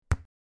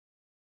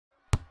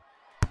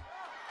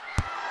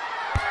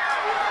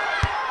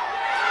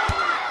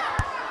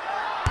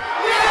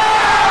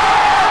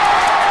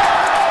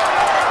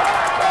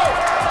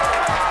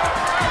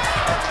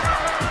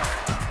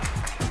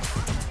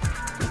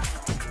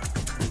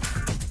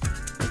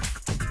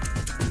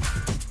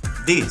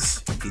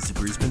This is the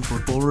Brisbane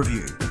Football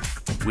Review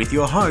with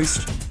your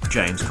host,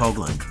 James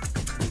Coughlin.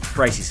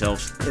 Brace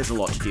yourselves, there's a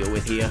lot to deal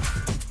with here.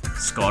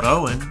 Scott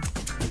Owen.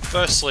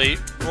 Firstly,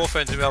 Raw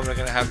fans in Melbourne are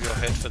going to have your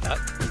head for that.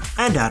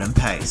 And Adam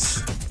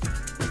Pace.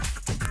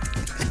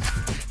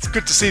 It's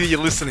good to see that you're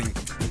listening.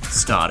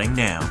 Starting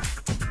now.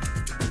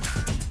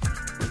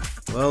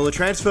 Well, the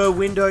transfer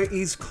window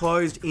is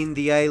closed in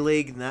the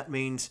A-League, and that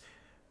means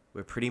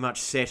we're pretty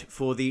much set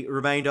for the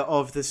remainder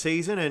of the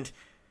season. And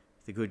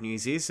the good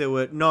news is there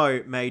were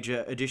no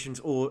major additions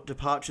or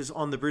departures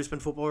on the Brisbane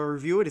Football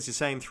Review. It is the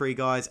same three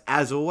guys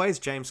as always,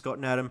 James, Scott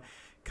and Adam,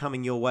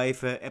 coming your way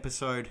for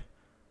episode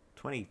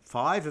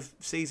 25 of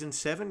season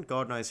 7.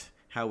 God knows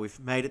how we've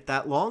made it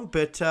that long,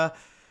 but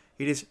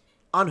it is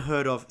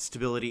unheard of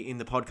stability in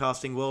the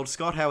podcasting world.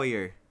 Scott, how are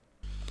you?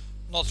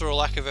 Not through a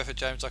lack of effort,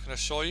 James, I can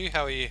assure you.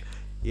 How are you?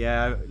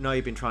 Yeah, I know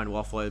you've been trying to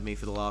offload me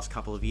for the last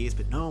couple of years,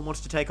 but no one wants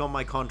to take on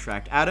my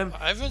contract. Adam?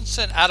 I haven't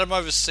sent Adam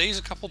overseas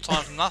a couple of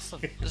times,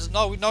 nothing. There's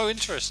no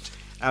interest.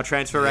 Our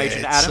transfer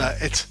agent, Adam?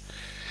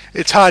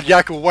 It's hard,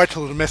 Yak. We'll wait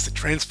till the domestic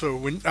transfer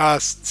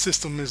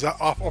system is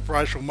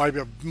operational.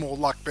 Maybe more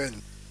luck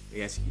then.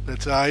 Yes.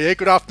 But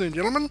good afternoon,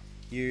 gentlemen.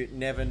 You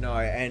never know.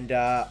 And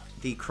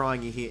the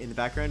crying you hear in the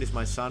background is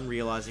my son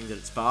realising that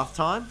it's bath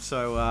time.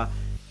 So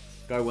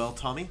go well,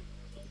 Tommy.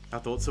 Our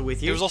thoughts are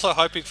with you. He was also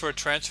hoping for a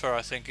transfer,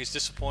 I think. He's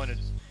disappointed.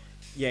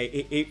 Yeah,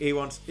 he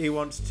wants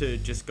to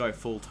just go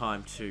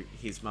full-time to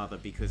his mother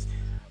because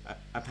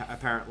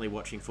apparently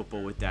watching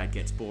football with Dad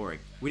gets boring.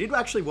 We did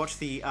actually watch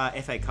the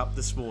FA Cup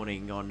this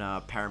morning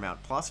on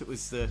Paramount Plus. It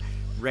was the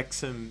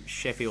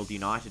Wrexham-Sheffield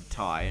United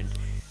tie, and,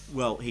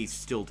 well, he's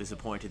still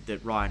disappointed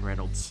that Ryan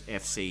Reynolds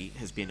FC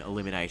has been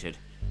eliminated.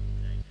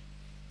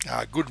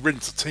 Good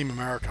riddance to Team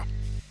America.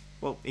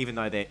 Well, even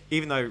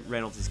though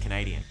Reynolds is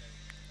Canadian.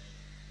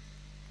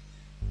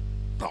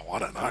 Oh, I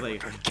don't know. I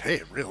don't care,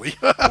 really.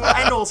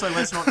 And also,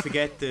 let's not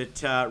forget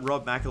that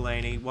Rob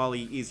McElhaney, while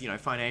he is,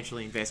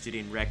 financially invested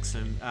in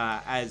Wrexham,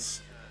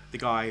 as the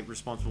guy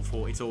responsible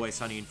for It's Always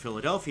Sunny in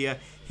Philadelphia,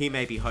 he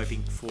may be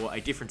hoping for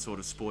a different sort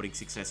of sporting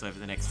success over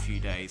the next few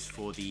days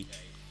for the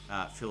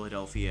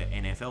Philadelphia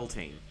NFL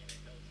team.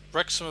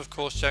 Wrexham, of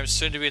course, James,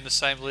 soon to be in the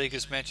same league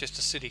as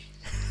Manchester City.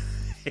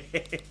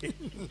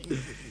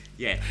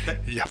 Yeah.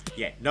 Yep.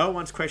 Yeah, no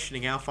one's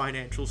questioning our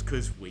financials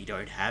because we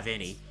don't have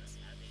any.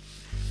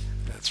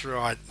 That's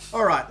right.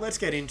 All right, let's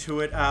get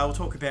into it. We'll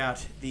talk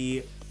about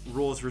the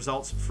Raw's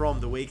results from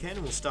the weekend.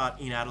 We'll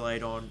start in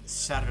Adelaide on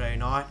Saturday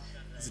night.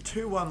 It's a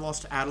 2-1 loss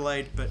to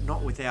Adelaide, but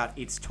not without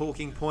its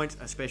talking points,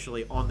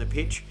 especially on the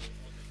pitch.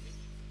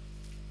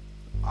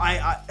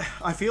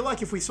 I feel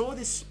like if we saw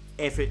this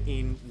effort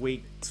in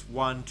weeks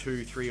 1,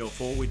 2, 3 or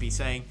 4, we'd be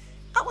saying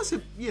that was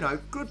a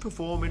good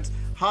performance,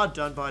 hard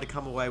done by to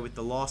come away with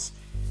the loss.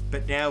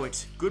 But now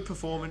it's good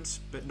performance,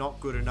 but not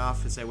good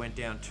enough as they went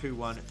down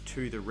 2-1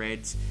 to the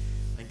Reds.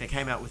 I think they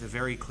came out with a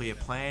very clear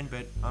plan,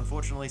 but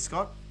unfortunately,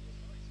 Scott,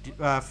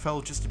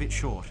 fell just a bit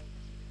short.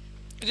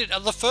 It did.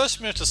 The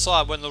first minute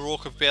aside, when the Raw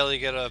could barely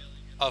get a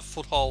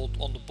foothold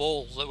on the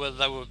ball,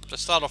 they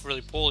started off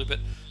really poorly, but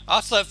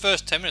after that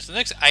first 10 minutes, the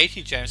next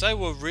 80, James, they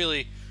were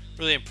really,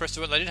 really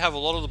impressive. They did have a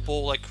lot of the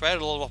ball, they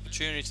created a lot of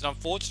opportunities, and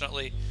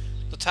unfortunately,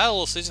 the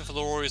tail of the season for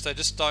the Warriors, they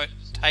just don't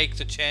take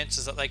the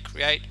chances that they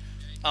create,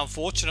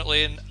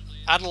 unfortunately, and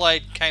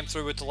Adelaide came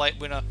through with the late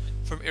winner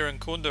from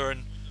Irankunda,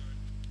 and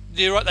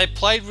you're right, they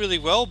played really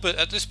well, but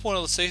at this point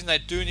of the season they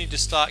do need to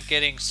start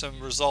getting some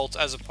results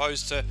as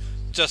opposed to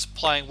just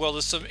playing well.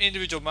 There's some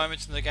individual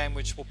moments in the game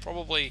which we'll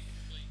probably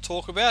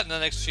talk about in the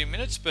next few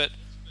minutes, but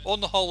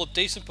on the whole a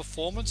decent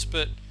performance,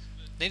 but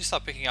need to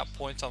start picking up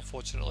points,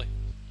 unfortunately.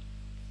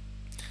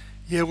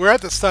 Yeah, we're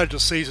at the stage of the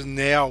season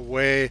now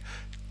where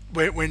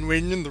when we're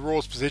in the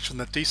Raw's position,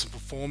 that decent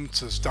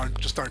performances don't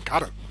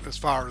cut it as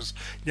far as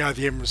the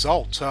end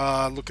result.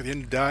 Look, at the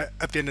end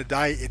of the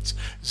day, it's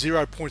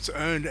 0 points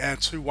earned and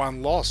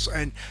 2-1 loss,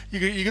 and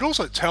you can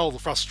also tell the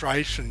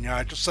frustration.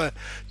 Just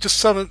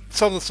some of the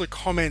sort of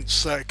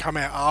comments that come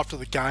out after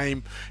the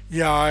game.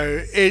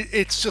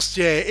 It's just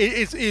it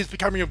is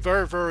becoming a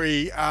very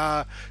very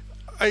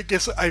I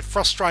guess a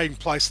frustrating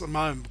place at the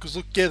moment because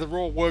look, the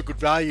Raw were good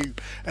value,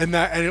 and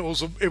it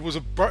was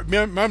a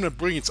moment of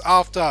brilliance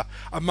after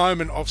a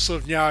moment of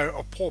sort of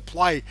a poor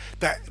play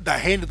that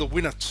handed the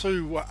winner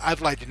to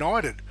Adelaide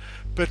United.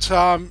 But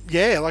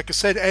like I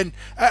said, and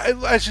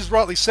as you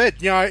rightly said,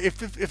 if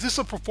this is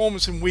a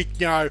performance in week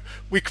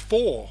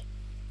 4,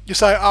 you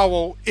say, oh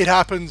well, it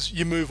happens,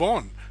 you move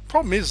on.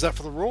 Problem is that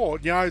for the Raw,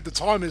 the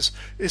time is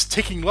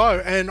ticking low,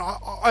 and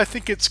I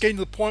think it's getting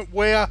to the point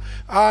where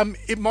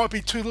it might be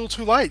too little,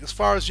 too late. As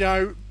far as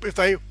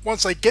if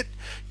once they get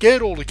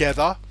it all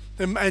together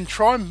and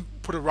try and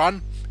put a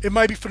run, it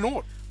may be for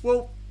naught.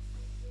 Well,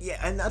 yeah,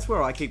 and that's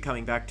where I keep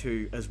coming back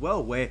to as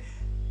well, where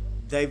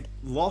they've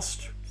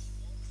lost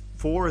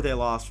 4 of their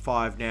last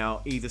 5 now,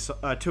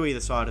 to either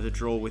side of the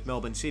draw with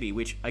Melbourne City,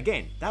 which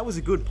again, that was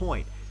a good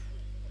point,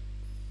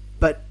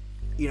 but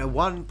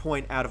 1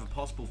 point out of a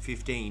possible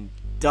 15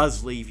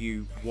 does leave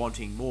you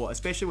wanting more,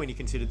 especially when you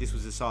consider this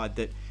was a side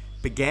that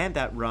began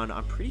that run,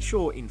 I'm pretty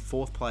sure, in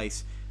 4th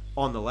place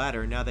on the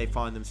ladder, and now they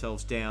find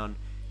themselves down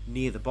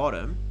near the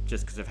bottom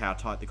just because of how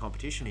tight the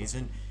competition is.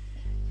 And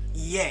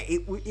yeah,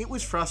 it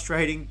was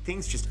frustrating.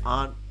 Things just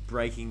aren't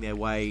breaking their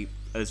way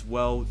as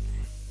well,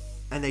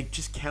 and they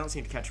just cannot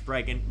seem to catch a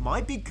break. And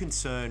my big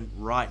concern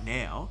right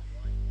now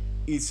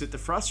is that the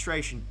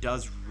frustration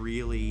is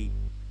really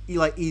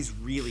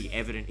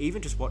evident.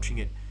 Even just watching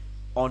it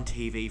on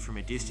TV from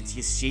a distance,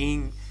 you're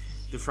seeing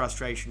the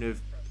frustration of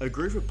a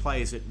group of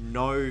players that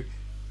know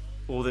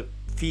or that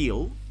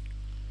feel,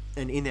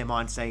 and in their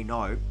mind say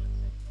no,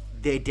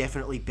 they're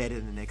definitely better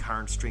than their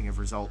current string of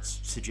results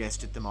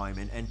suggest at the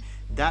moment. And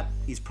that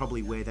is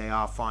probably where they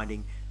are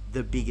finding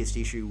the biggest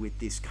issue with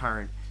this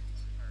current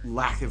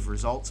lack of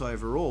results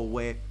overall,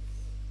 where,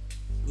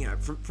 you know,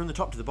 from the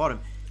top to the bottom,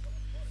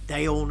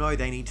 they all know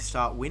they need to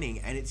start winning,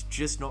 and it's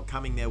just not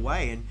coming their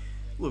way. And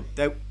look,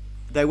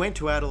 they went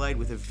to Adelaide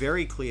with a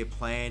very clear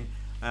plan.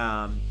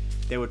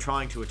 They were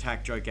trying to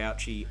attack Joe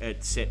Gauci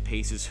at set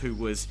pieces, who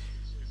was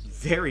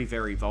very,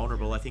 very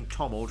vulnerable. I think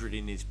Tom Aldred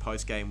in his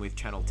post-game with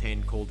Channel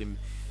 10 called him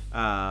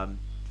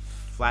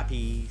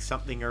Flappy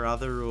something or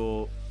other,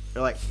 or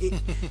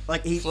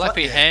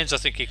Flappy Hands, I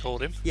think he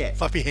called him. Yeah.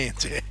 Flappy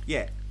Hands, yeah.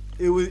 Yeah.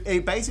 It was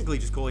basically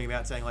just calling him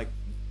out, saying, like,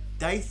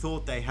 they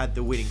thought they had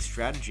the winning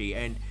strategy,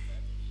 and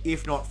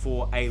if not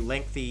for a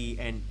lengthy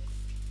and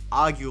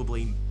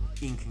arguably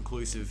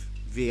inconclusive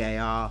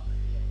VAR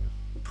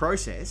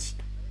process,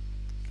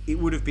 it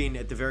would have been,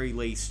 at the very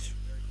least,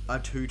 a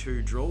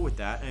 2-2 draw with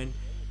that. And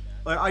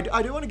I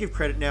do want to give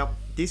credit. Now,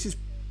 this is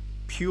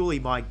purely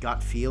my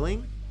gut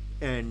feeling,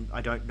 and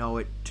I don't know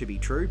it to be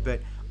true,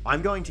 but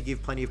I'm going to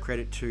give plenty of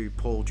credit to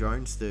Paul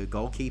Jones, the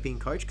goalkeeping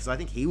coach, because I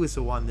think he was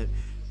the one that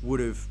would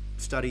have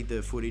studied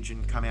the footage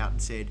and come out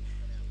and said,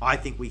 I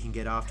think we can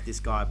get after this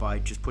guy by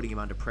just putting him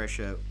under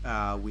pressure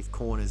with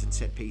corners and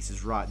set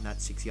pieces right in that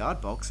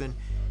 6-yard box. And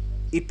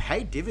it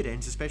paid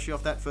dividends, especially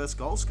off that first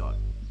goal, Scott.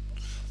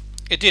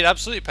 It did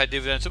absolutely pay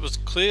dividends. It was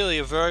clearly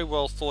a very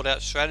well thought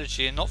out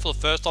strategy, and not for the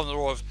first time the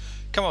Roar have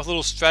come up with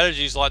little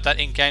strategies like that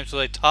in games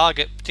where they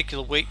target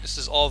particular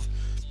weaknesses of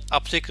a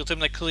particular team.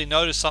 They clearly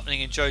noticed something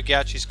in Joe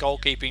Gauci's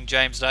goalkeeping,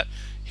 James, that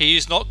he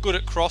is not good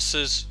at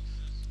crosses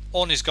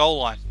on his goal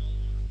line.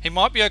 He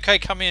might be okay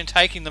coming in and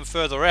taking them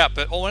further out,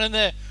 but when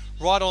they're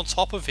right on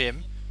top of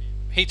him,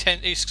 he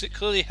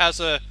clearly has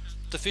a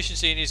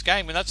deficiency in his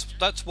game, and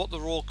that's what the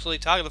Roar clearly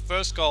targeted. The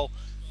first goal,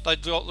 the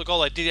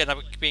goal they did end up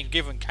being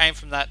given, came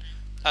from that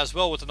as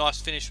well, with a nice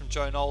finish from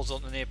Joe Knowles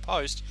on the near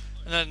post.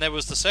 And then there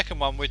was the second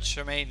one, which,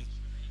 I mean,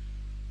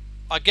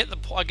 I get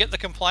the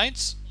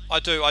complaints. I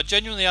do. I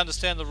genuinely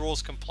understand the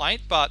Roar's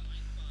complaint, but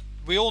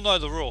we all know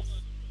the rule.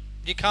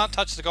 You can't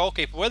touch the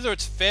goalkeeper, whether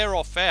it's fair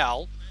or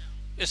foul.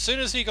 As soon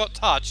as he got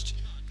touched,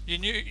 you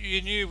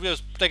knew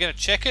they're going to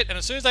check it, and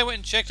as soon as they went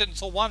and checked it and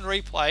saw one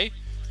replay,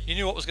 you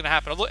knew what was going to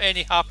happen. I thought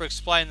Andy Harper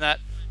explained that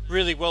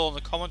really well on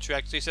the commentary.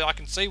 Actually, he said, I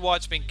can see why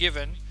it's been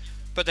given,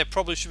 but there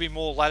probably should be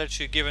more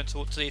latitude given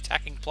to the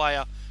attacking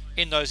player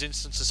in those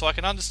instances. So I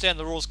can understand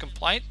the Roar's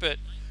complaint, but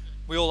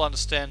we all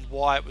understand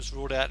why it was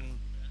ruled out and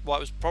why it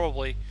was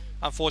probably,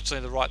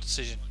 unfortunately, the right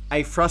decision.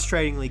 A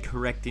frustratingly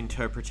correct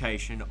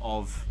interpretation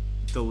of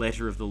the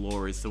letter of the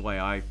law is the way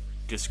I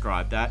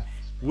describe that.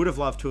 Would have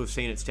loved to have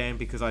seen it stand,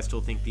 because I still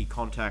think the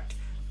contact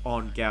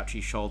on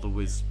Gauci's shoulder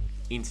was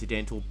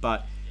incidental,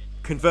 but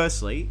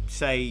conversely,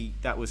 say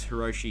that was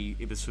Hiroshi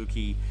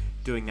Ibusuki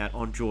doing that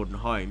on Jordan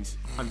Holmes,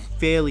 I'm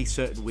fairly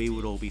certain we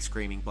would all be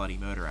screaming bloody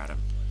murder at him.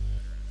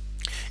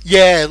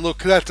 Yeah, look,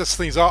 that's the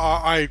things.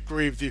 I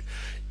agree with you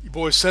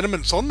boys'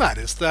 sentiments on that.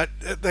 Is that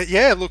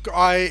yeah, look,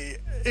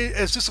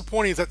 as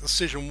disappointing as that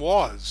decision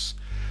was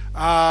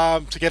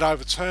to get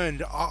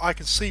overturned, I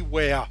can see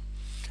where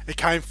it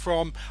came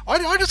from.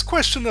 I just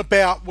question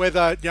about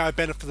whether,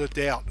 benefit of the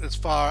doubt, as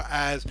far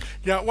as,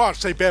 I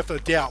say benefit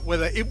of the doubt,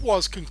 whether it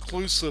was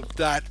conclusive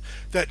that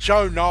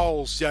Joe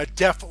Knowles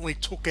definitely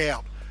took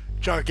out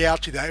Joe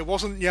Gauci there. It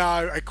wasn't,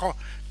 a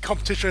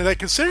competition there,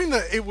 considering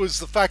that it was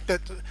the fact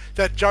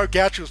that Joe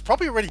Gauci was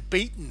probably already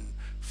beaten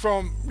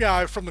from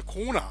the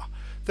corner.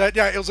 That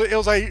it was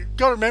a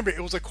got to remember,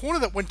 it was a corner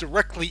that went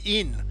directly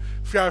in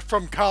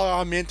from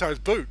Carlo Armiento's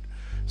boot.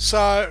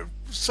 So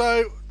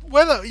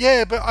whether,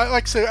 but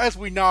like I said, as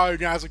we know,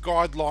 as a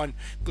guideline,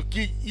 look,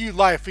 you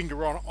lay a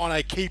finger on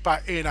a keeper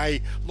in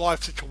a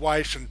live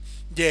situation,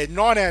 9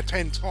 out of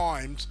 10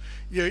 times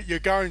you're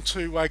going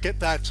to get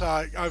that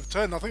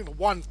overturned. I think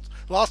the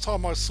last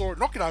time I saw it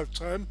not get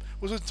overturned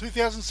was in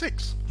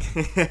 2006.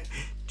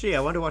 Gee, I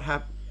wonder what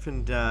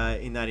happened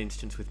in that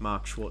instance with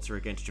Mark Schwarzer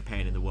against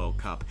Japan in the World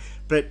Cup.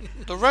 But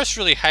the rest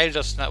really hated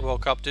us in that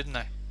World Cup, didn't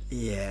they?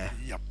 Yeah.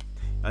 Yep.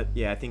 I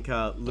think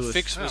Lewis... The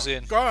fix was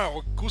in.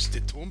 Gus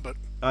did to him, but...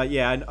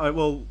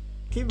 well...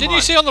 Didn't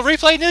you see on the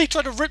replay? He nearly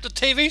tried to rip the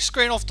TV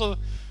screen off to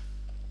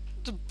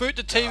boot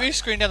the TV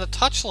screen down the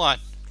touchline.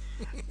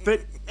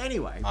 But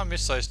anyway... I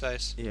miss those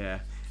days. Yeah.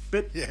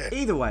 But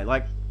either way,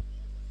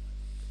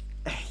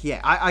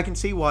 I can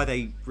see why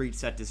they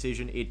reached that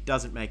decision. It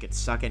doesn't make it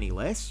suck any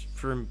less,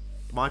 from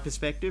my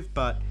perspective,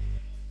 but...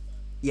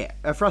 Yeah,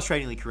 a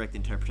frustratingly correct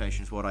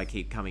interpretation is what I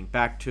keep coming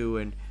back to,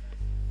 and...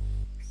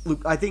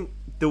 look, I think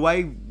the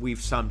way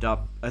we've summed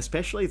up,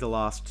 especially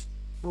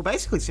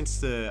basically since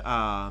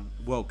the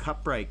World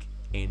Cup break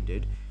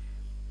ended,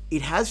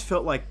 it has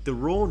felt like the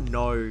Raw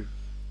know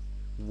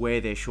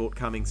where their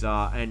shortcomings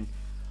are, and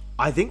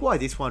I think why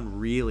this one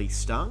really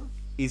stung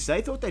is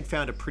they thought they'd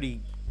found a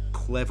pretty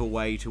clever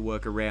way to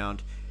work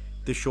around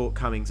the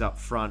shortcomings up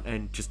front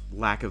and just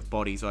lack of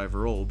bodies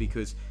overall,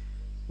 because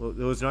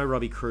there was no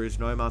Robbie Cruz,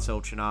 no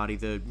Marcel Cinnati.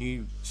 The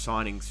new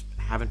signings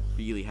haven't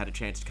really had a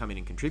chance to come in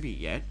and contribute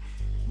yet.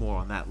 More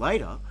on that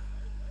later.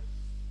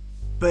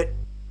 But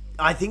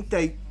I think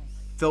they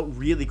felt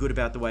really good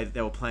about the way that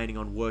they were planning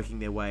on working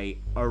their way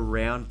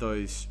around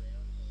those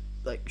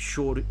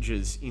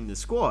shortages in the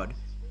squad,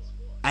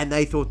 and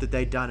they thought that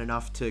they'd done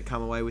enough to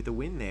come away with a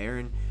win there.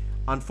 And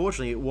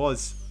unfortunately, it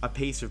was a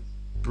piece of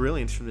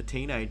brilliance from the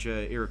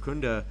teenager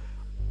Irukunda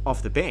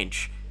off the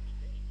bench.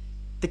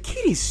 The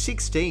kid is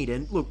 16,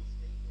 and look,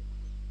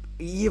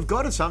 you've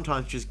got to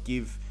sometimes just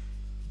give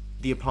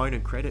the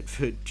opponent credit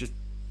for just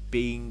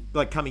being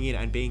coming in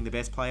and being the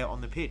best player on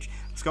the pitch.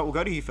 Scott, we'll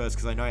go to you first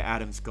because I know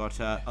Adam's got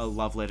a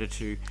love letter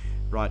to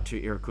write to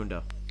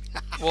Irukunda.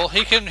 Well,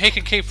 he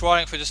can keep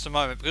writing for just a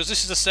moment, because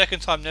this is the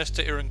second time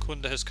Nesta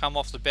Irukunda has come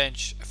off the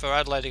bench for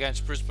Adelaide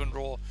against Brisbane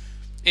Roar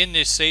in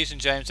this season,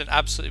 James, and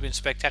absolutely been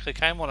spectacular.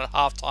 Came on at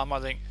half time, I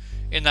think,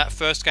 in that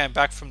first game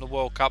back from the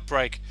World Cup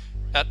break,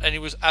 and he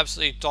was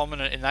absolutely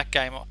dominant in that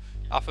game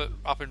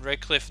up in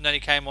Redcliffe, and then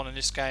he came on in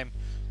this game.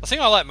 The thing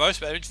I like most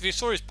about him, if you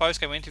saw his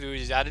post-game interview,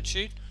 is his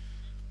attitude.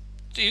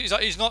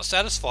 He's not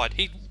satisfied.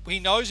 He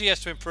knows he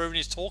has to improve, and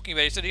he's talking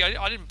about it. He said,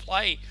 I didn't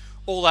play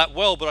all that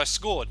well, but I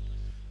scored.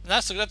 And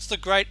that's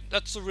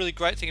the really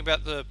great thing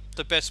about the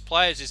best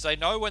players, is they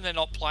know when they're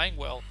not playing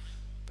well,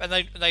 and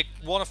they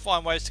want to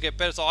find ways to get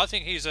better. So I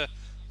think he's a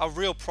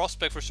real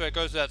prospect for Australia. It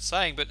goes without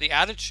saying, but the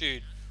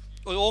attitude,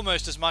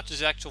 almost as much as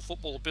his actual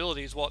football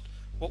ability, is what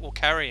will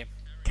carry him.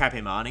 Cap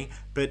him, Arnie.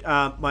 But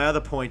my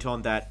other point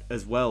on that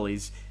as well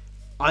is,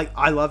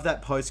 I love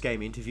that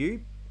post-game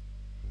interview,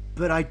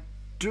 but I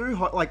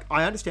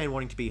understand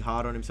wanting to be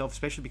hard on himself,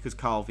 especially because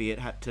Carl Viet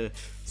had to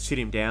sit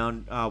him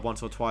down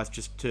once or twice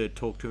just to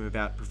talk to him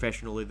about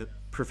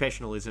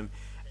professionalism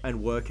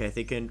and work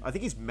ethic. And I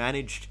think he's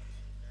managed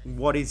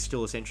what is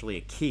still essentially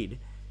a kid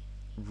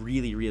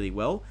really, really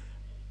well.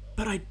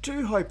 But I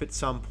do hope at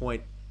some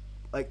point,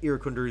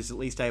 Irukunda is at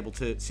least able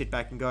to sit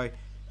back and go,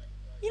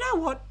 you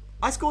know what?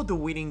 I scored the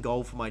winning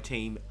goal for my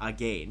team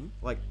again.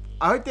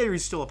 I hope there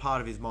is still a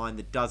part of his mind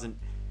that doesn't,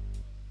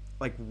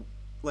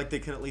 they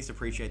can at least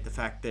appreciate the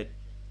fact that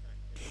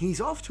he's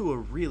off to a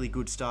really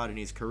good start in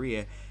his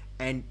career,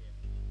 and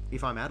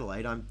if I'm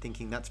Adelaide, I'm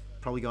thinking that's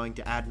probably going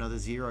to add another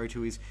 0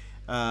 to his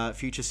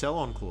future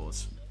sell-on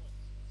clause.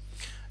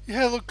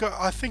 Yeah, look,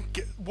 I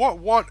think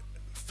what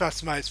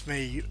fascinates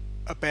me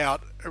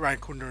about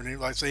Irukunda, and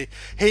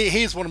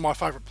he's one of my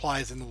favourite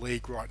players in the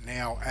league right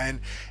now, and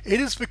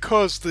it is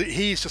because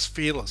he's just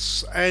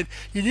fearless. And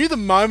you knew the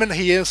moment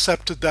he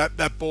intercepted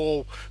that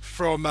ball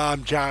from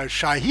Joe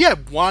O'Shea, he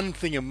had one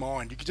thing in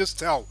mind. You could just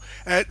tell,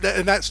 and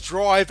that's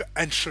drive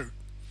and shoot.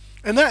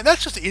 And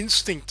that's just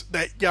instinct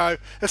that,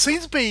 it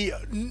seems to be,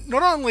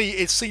 not only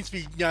it seems to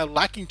be,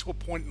 lacking to a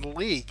point in the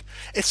league,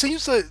 it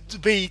seems to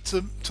be,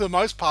 to the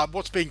most part,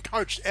 what's being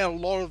coached out a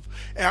lot of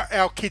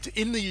our kids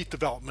in the youth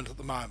development at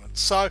the moment.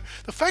 So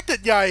the fact that,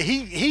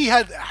 he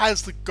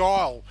has the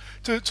guile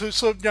to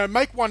sort of,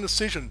 make one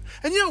decision.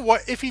 And you know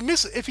what, if he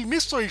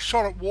missed or he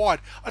shot it wide,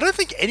 I don't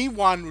think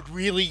anyone would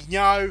really,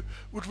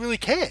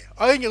 care.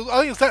 I think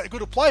it's that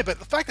good a play, but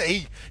the fact that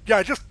he,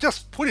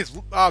 just put his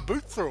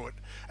boot through it,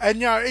 and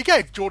he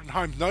gave Jordan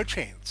Holmes no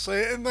chance.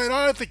 And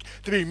I don't think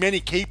there'd be many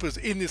keepers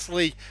in this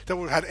league that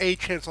would have had any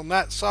chance on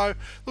that. So,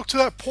 look, to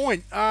that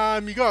point,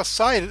 you got to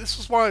say that this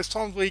was one of those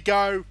times where you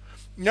go,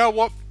 you know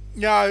what,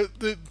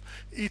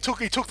 he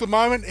took the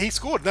moment, he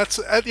scored. And that's,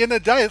 at the end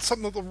of the day, it's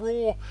something that the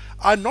Raw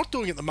are not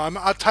doing at the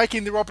moment, are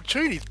taking their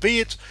opportunities, be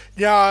it,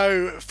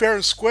 fair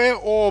and square,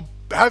 or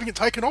having it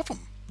taken off them.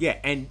 Yeah,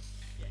 and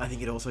I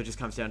think it also just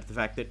comes down to the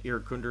fact that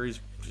Irukunda is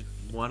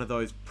one of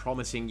those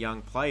promising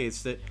young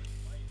players that,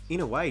 in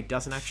a way,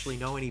 doesn't actually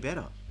know any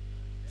better.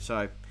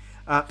 So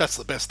that's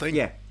the best thing.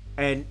 Yeah,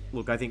 and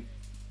look, I think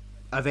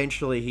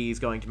eventually he's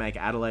going to make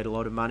Adelaide a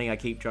lot of money. I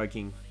keep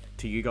joking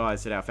to you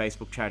guys that our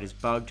Facebook chat is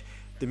bugged.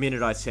 The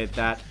minute I said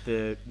that,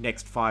 the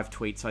next 5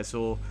 tweets I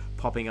saw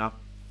popping up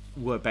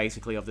were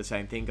basically of the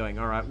same thing, going,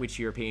 all right, which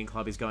European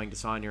club is going to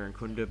sign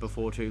Irukunda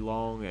before too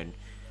long? And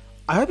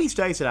I hope he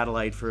stays at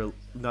Adelaide for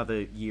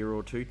another year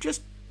or two.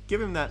 Just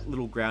give him that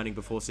little grounding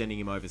before sending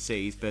him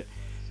overseas. But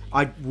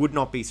I would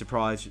not be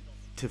surprised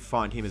to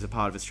find him as a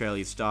part of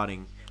Australia's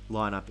starting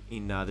lineup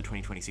in the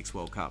 2026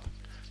 World Cup.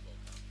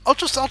 I'll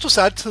just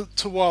add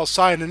to what I was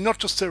saying, and not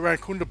just to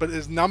Irukunda, but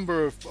there's a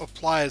number of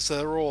players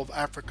that are all of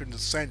African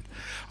descent.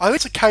 I think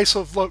it's a case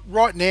of, look,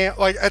 right now,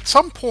 at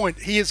some point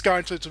he is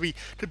going to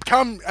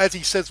become, as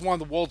he says,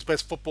 one of the world's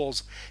best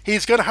footballers.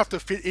 He's going to have to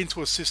fit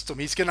into a system.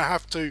 He's going to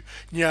have to,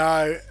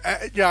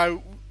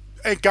 and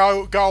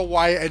go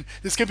away, and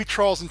there's going to be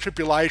trials and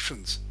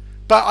tribulations.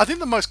 But I think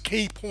the most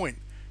key point,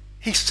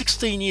 he's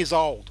 16 years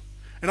old.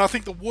 And I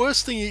think the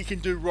worst thing he can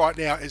do right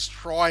now is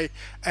try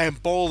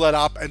and boil that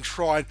up and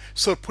try and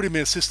sort of put him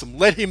in a system.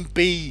 Let him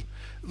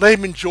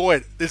enjoy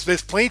it.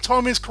 There's plenty of time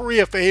in his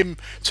career for him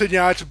to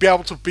to be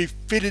able to be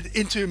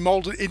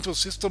molded into a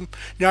system.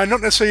 Not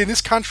necessarily in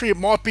this country. It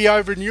might be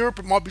over in Europe.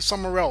 It might be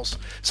somewhere else.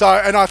 So,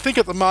 and I think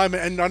at the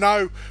moment, and I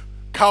know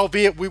Carl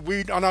Viet,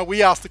 I know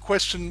we asked the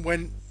question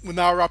when they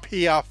were up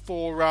here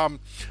for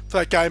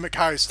that game at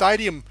Kayo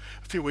Stadium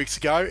a few weeks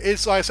ago.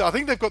 Is I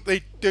think they've got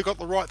the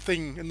right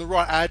thing and the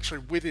right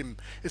attitude with him.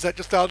 Is that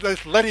just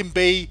let him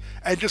be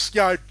and just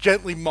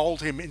gently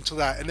mould him into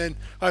that. And then,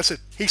 like I said,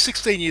 he's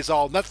 16 years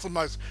old. And that's the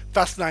most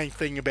fascinating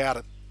thing about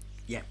it.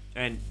 Yeah,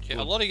 and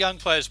a lot of young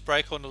players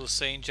break onto the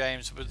scene,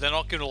 James, but they're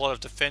not given a lot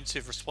of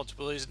defensive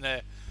responsibilities in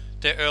their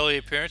early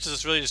appearances.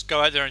 It's really just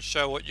go out there and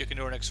show what you can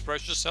do and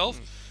express yourself.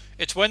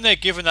 It's when they're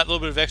given that little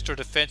bit of extra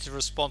defensive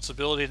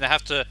responsibility and they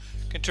have to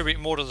contribute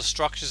more to the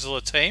structures of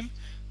the team,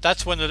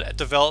 that's when the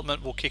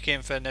development will kick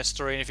in for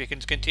Nestori. And if you can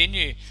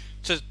continue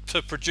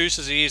to produce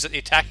as he is at the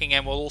attacking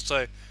end while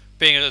also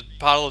being a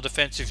part of the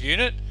defensive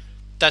unit,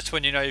 that's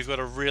when you've got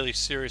a really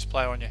serious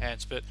player on your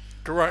hands. But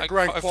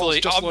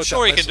hopefully, I'm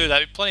sure he can do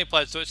that. Plenty of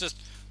players do. It's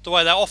just the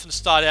way they often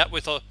start out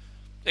with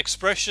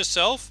express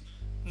yourself,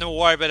 and then we'll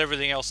worry about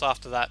everything else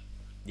after that.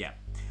 Yeah.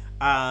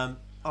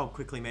 I'll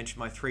quickly mention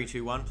my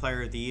 3-2-1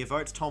 Player of the Year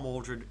votes. Tom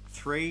Aldred,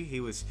 3. He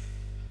was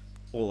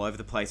all over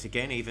the place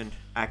again, even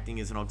acting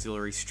as an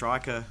auxiliary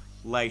striker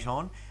late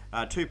on.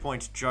 2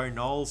 points, Joe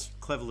Knowles.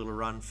 Clever little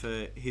run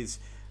for his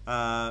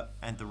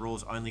and the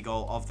Raw's only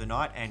goal of the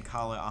night. And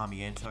Carlo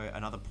Armiento,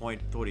 another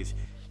point. Thought his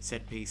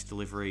set-piece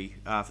delivery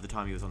for the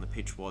time he was on the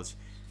pitch was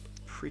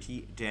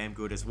pretty damn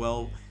good as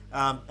well.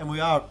 And we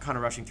are kind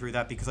of rushing through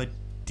that because I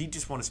did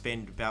just want to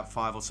spend about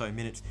 5 or so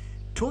minutes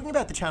talking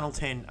about the Channel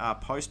 10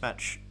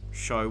 post-match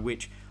show,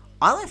 which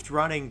I left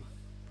running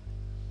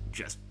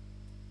just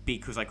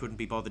because I couldn't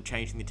be bothered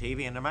changing the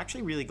TV, and I'm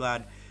actually really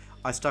glad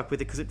I stuck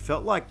with it because it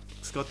felt like,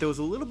 Scott, there was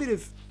a little bit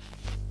of,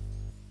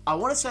 I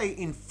want to say,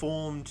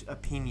 informed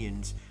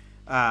opinions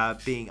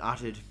being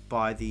uttered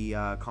by the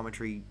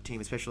commentary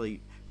team,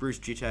 especially Bruce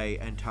Jitte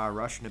and Tara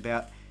Russian,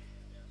 about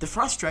the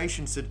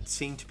frustrations that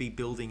seem to be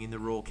building in the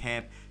Raw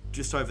camp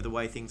just over the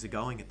way things are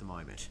going at the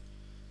moment.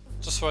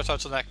 Just before I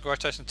touch on that,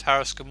 congratulations to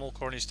Taras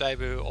Kamulka on his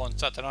debut on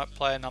Saturday night,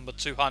 player number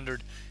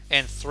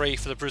 203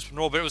 for the Brisbane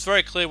Roar. But it was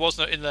very clear,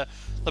 wasn't it, in the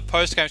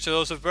post-game show, there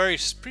was a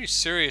pretty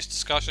serious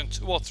discussion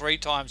 2 or 3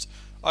 times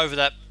over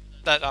that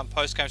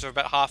post-game show,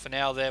 about half an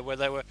hour there, where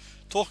they were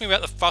talking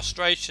about the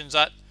frustrations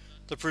at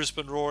the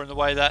Brisbane Roar in the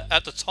way that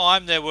at the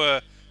time there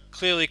were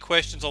clearly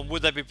questions on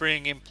would they be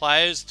bringing in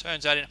players.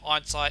 Turns out in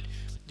hindsight,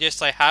 yes,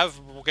 they have.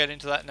 We'll get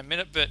into that in a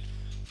minute, but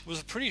it was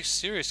a pretty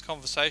serious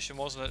conversation,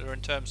 wasn't it,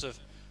 in terms of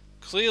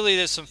clearly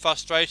there's some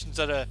frustrations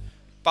that are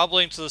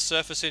bubbling to the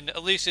surface,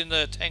 at least in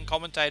the 10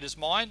 commentators'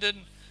 mind, and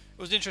it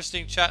was an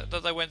interesting chat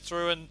that they went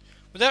through, and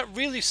without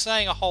really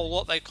saying a whole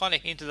lot, they kind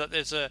of hinted that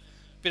there's a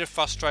bit of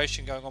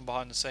frustration going on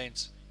behind the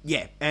scenes.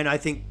 Yeah, and I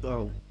think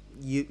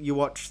you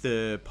watch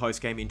the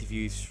post-game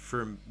interviews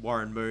from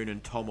Warren Moon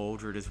and Tom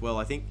Aldred as well.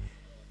 I think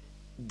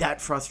that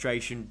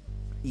frustration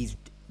is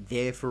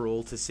there for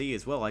all to see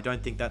as well. I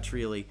don't think that's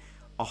really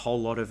a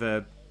whole lot of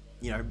a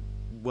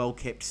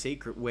well-kept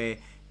secret where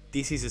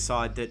this is a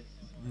side that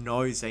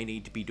knows they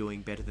need to be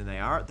doing better than they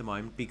are at the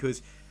moment,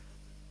 because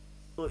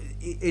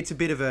it's a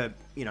bit of a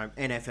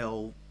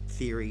NFL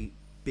theory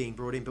being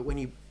brought in. But when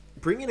you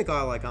bring in a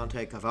guy like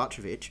Ante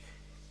Kovacevic,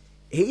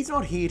 he's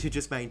not here to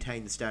just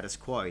maintain the status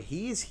quo.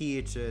 He is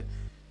here to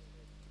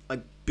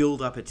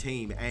build up a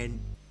team, and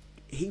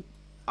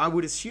I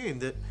would assume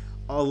that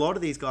a lot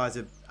of these guys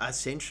are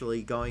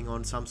essentially going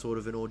on some sort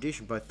of an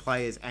audition, both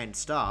players and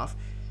staff,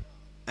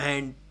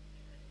 and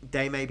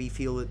they maybe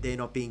feel that they're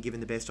not being given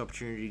the best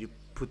opportunity to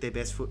put their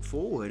best foot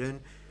forward, and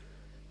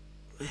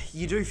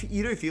you do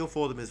feel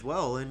for them as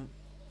well. And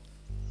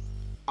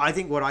I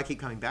think what I keep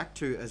coming back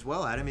to as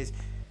well, Adam, is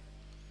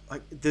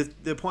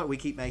the point we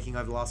keep making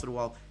over the last little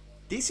while.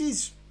 This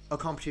is a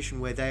competition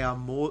where they are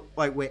more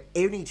where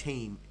any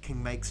team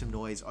can make some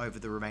noise over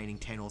the remaining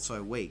 10 or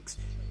so weeks,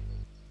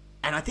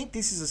 and I think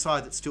this is a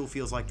side that still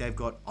feels like they've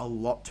got a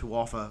lot to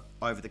offer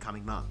over the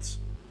coming months.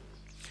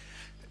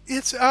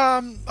 It's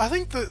I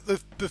think the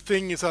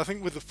thing is, I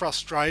think with the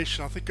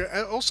frustration, I think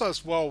also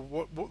as well,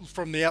 what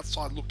from the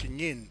outside looking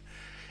in,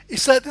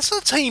 is that this is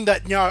a team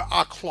that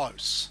are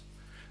close.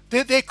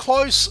 They're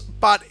close,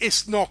 but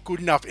it's not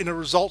good enough in a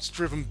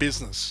results-driven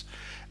business.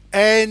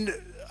 And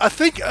I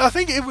think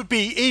it would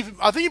be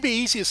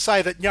easy to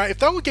say that if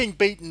they were getting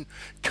beaten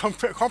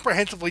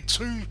comprehensively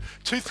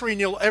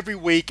 2-3-0 every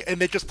week, and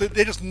they're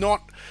just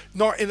not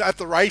at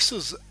the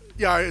races.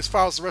 As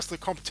far as the rest of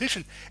the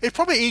competition, it's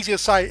probably easier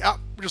to say,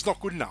 we're just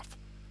not good enough.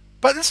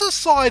 But this is a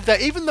side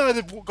that, even though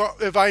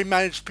they've only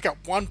managed to pick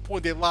up 1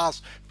 point their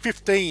last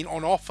 15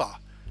 on offer,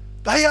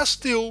 they are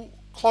still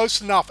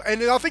close enough.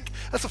 And I think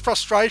that's the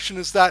frustration,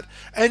 is that,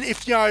 and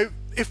if they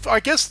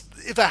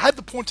had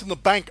the points in the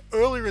bank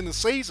earlier in the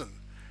season,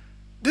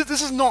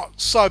 this is not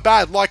so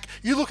bad. Like,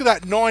 you look at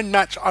that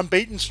 9-match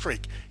unbeaten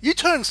streak. You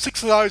turn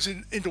 6 of those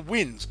into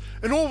wins,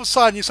 and all of a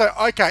sudden you say,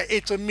 okay,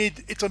 it's a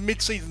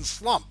mid-season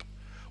slump.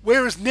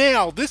 Whereas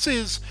now, this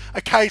is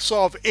a case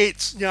of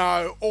it's,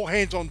 all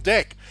hands on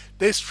deck.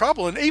 There's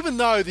trouble, and even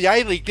though the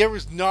A-League, there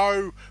is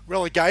no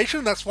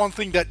relegation, that's one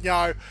thing that,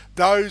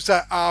 those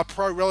that are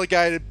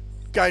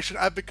pro-relegation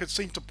advocates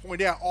seem to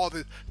point out,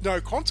 there's no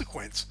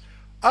consequence.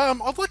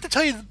 I'd like to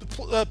tell you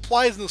the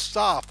players and the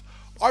staff,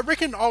 I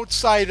reckon I would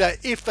say that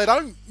if they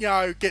don't,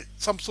 get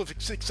some sort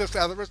of success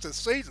out of the rest of the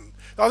season,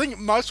 I think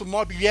most of them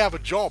might be out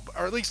of a job,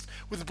 or at least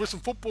with the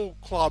Brisbane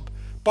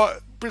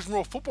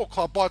Roar Football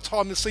Club by the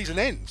time the season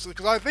ends.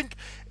 Because I think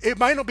it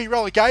may not be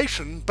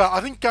relegation, but I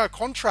think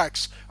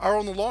contracts are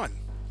on the line.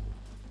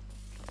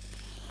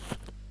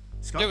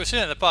 Scott? Yeah, we've seen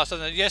it in the past.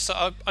 Yes,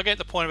 I get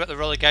the point about the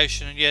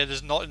relegation, and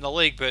there's not in the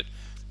league, but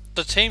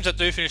the teams that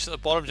do finish at the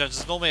bottom, James,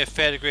 there's normally a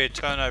fair degree of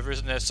turnover,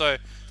 isn't there? So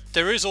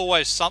there is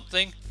always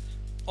something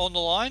on the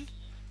line.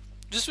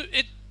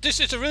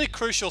 It's a really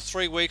crucial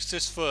 3 weeks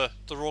just for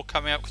the Roar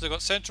coming up, because they've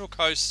got Central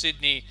Coast,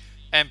 Sydney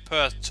and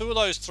Perth. 2 of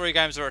those 3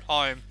 games are at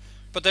home,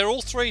 but they're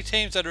all 3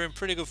 teams that are in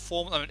pretty good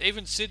form. I mean,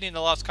 even Sydney in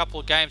the last couple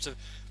of games have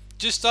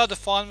just started to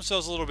find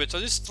themselves a little bit. So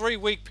this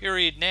 3-week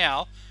period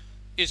now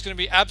is going to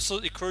be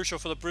absolutely crucial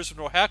for the Brisbane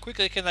Roar. How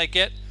quickly can they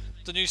get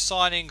the new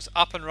signings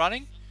up and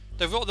running?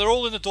 They're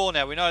all in the door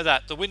now, we know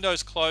that. The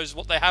window's closed,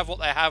 what they have,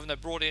 and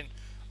they've brought in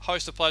a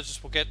host of players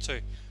which we'll get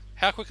to.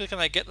 How quickly can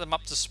they get them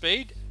up to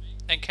speed,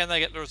 and can they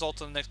get the result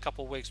in the next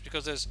couple of weeks?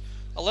 Because there's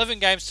 11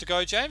 games to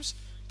go, James,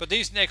 but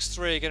these next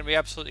 3 are going to be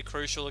absolutely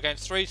crucial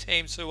against 3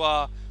 teams who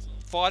are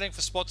fighting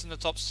for spots in the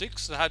top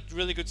 6 and had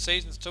really good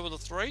seasons, 2 of the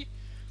 3,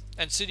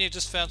 and Sydney have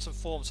just found some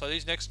form, so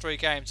these next 3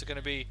 games are going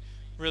to be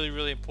really,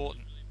 really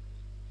important.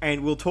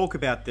 And we'll talk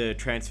about the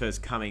transfers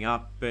coming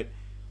up, but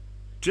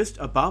just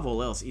above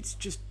all else, it's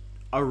just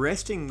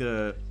arresting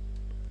the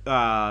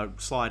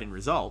slide in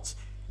results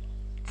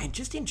and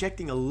just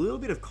injecting a little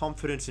bit of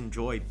confidence and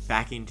joy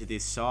back into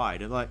this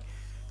side. And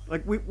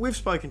we've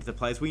spoken to the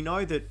players, we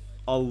know that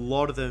a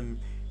lot of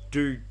them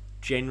do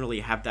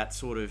generally have that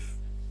sort of,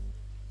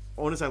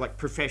 I want to say,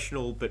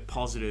 professional but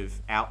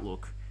positive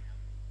outlook,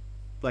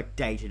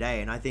 day to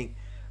day. And I think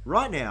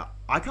right now,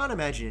 I can't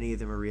imagine any of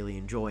them are really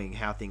enjoying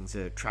how things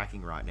are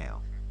tracking right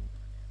now.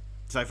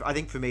 So I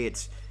think for me,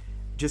 it's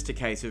just a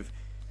case of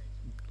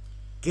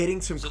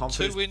getting some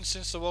confidence. 2 wins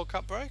since the World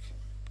Cup break?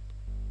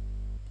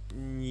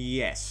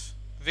 Yes.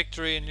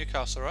 Victory in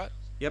Newcastle, right?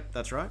 Yep,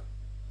 that's right.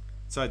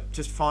 So it's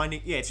just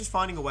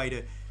finding a way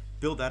to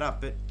build that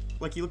up.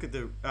 But you look at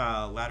the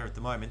ladder at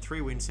the moment, 3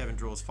 wins, 7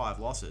 draws, 5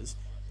 losses.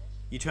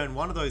 You turn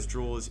one of those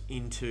draws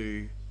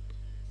into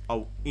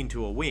a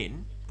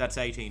win. That's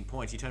 18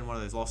 points. You turn one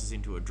of those losses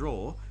into a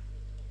draw.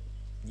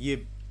 You're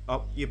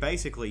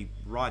basically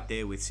right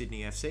there with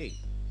Sydney FC.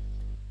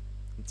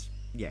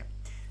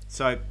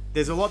 So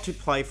there's a lot to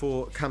play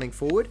for coming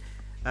forward.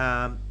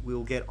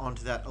 We'll get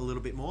onto that a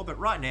little bit more. But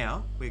right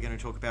now, we're going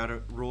to talk about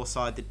a Raw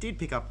side that did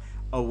pick up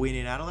a win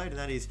in Adelaide, and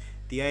that is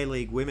the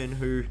A-League women,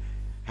 who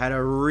had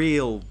a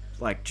real,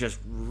 just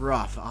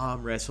rough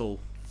arm wrestle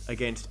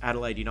against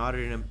Adelaide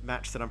United in a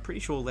match that I'm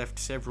pretty sure left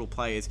several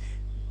players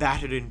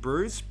battered and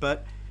bruised.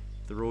 But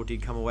the Raw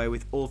did come away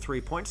with all 3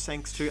 points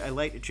thanks to a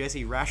late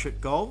Jessie Rashett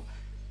goal.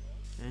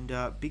 And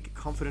a big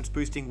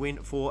confidence-boosting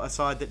win for a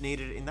side that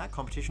needed it in that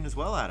competition as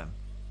well, Adam.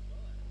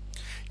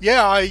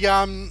 Yeah,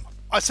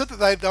 I said that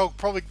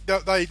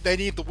they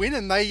needed the win,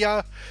 and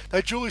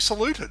they duly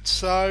saluted.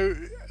 So,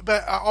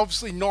 but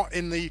obviously not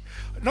in the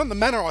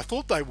manner I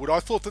thought they would. I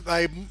thought that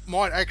they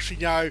might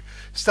actually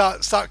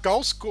start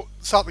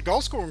the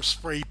goal scoring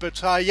spree.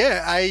 But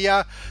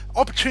a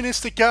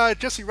opportunistic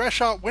Jessie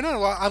Rashett winner,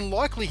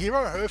 unlikely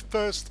hero, her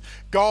first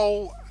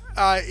goal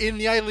in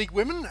the A-League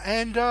women.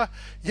 And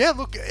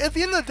look, at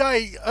the end of the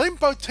day, I think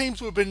both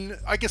teams would have been,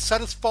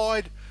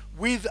 satisfied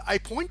with a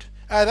point.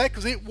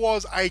 Because it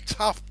was a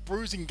tough,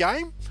 bruising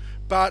game.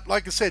 But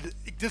like I said,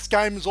 this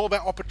game is all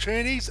about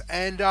opportunities,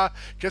 and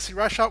Jessie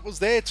Rashett was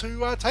there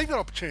to take that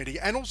opportunity.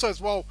 And also as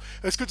well,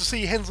 it's good to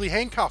see Hensley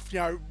Handcuff,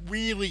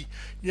 really,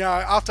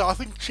 after I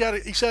think she had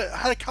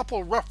a couple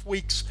of rough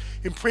weeks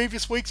in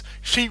previous weeks,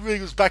 she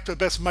really was back to her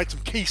best and made some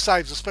key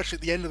saves, especially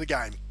at the end of the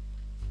game.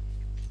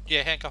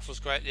 Yeah, Handcuff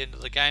was great at the end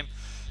of the game.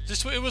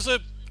 It was a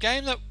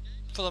game that,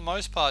 for the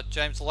most part,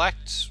 James,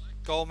 lacked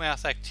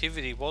goalmouth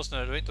activity,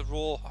 wasn't it? I think the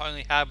Raw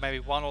only had maybe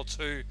 1 or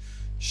 2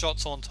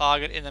 shots on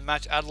target in the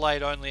match.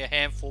 Adelaide only a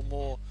handful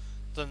more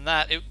than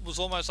that. It was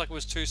almost like it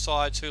was 2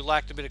 sides who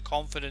lacked a bit of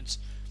confidence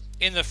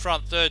in the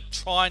front third,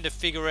 trying to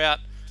figure out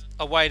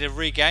a way to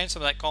regain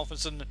some of that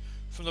confidence. And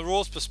from the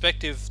Raw's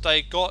perspective,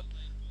 they got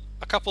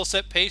a couple of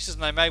set pieces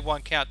and they made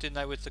one count, didn't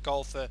they, with the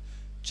goal for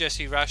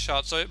Jessie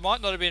Rashett. So it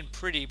might not have been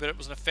pretty, but it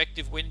was an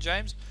effective win,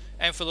 James.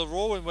 And for the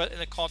Raw, in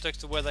the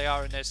context of where they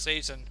are in their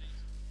season,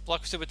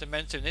 like we said with the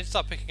men's team, they need to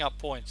start picking up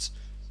points.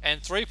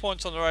 And 3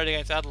 points on the road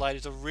against Adelaide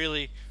is a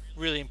really,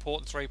 really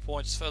important 3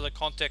 points for the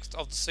context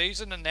of the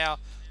season. And now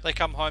they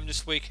come home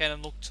this weekend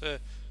and look to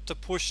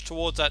push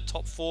towards that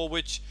top 4,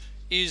 which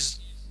is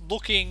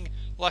looking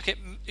like it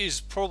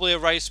is probably a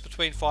race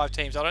between 5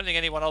 teams. I don't think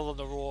anyone other than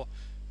the Raw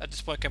at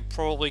this point can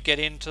probably get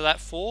into that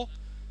 4.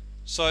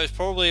 So it's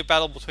probably a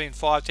battle between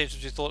 5 teams,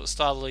 which you thought at the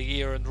start of the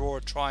year, and Raw are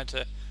trying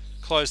to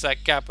close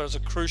that gap. But it's a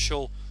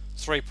crucial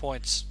 3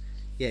 points.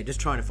 Yeah, just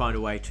trying to find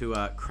a way to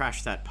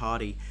crash that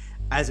party,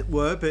 as it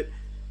were. But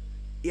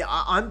yeah,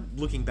 I'm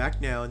looking back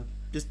now and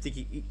just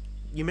thinking,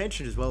 you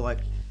mentioned as well, like,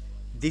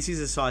 this is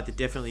a side that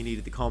definitely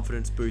needed the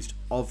confidence boost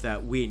of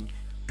that win.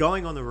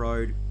 Going on the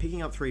road,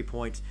 picking up 3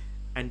 points,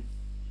 and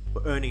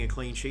earning a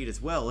clean sheet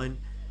as well. And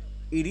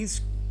it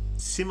is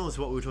similar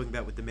to what we were talking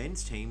about with the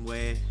men's team,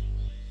 where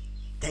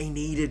they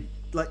needed,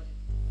 like,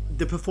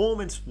 the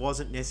performance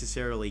wasn't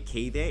necessarily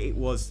key there. It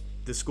was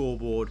the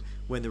scoreboard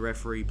when the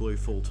referee blew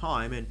full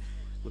time. And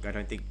look, I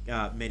don't think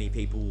many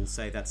people will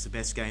say that's the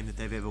best game that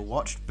they've ever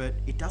watched, but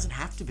it doesn't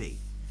have to be.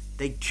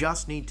 They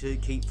just need to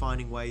keep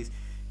finding ways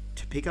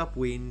to pick up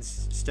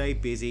wins, stay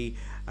busy,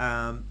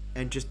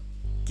 and just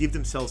give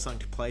themselves something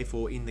to play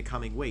for in the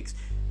coming weeks.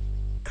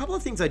 A couple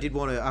of things I did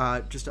want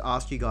to just to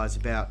ask you guys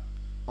about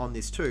on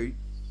this too.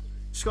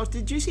 Scott,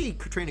 did you see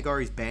Katrina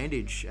Gorry's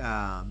bandage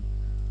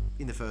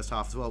in the first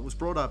half as well? It was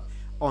brought up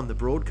on the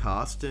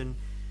broadcast, and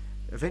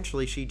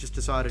eventually she just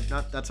decided,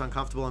 no, that's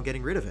uncomfortable, I'm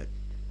getting rid of it.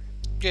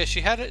 Yeah,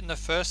 she had it in the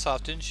first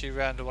half, didn't she,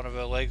 round to one of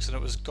her legs, and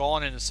it was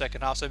gone in the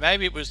second half. So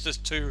maybe it was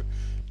just too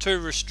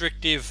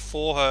restrictive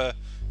for her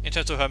in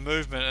terms of her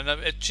movement,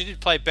 and she did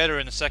play better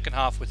in the second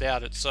half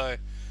without it. So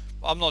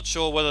I'm not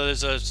sure whether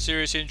there's a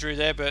serious injury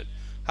there, but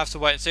have to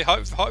wait and see.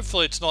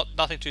 Hopefully it's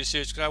nothing too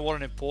serious, because I know what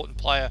an important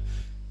player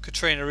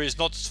Katrina is,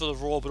 not just for the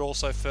Raw, but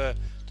also for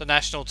the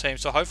national team.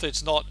 So hopefully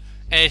it's not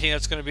anything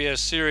that's going to be a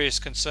serious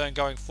concern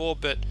going forward,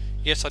 but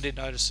yes, I did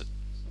notice it.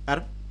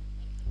 Adam?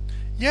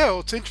 Yeah, well,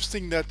 it's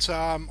interesting that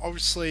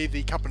obviously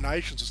the Cup of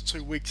Nations is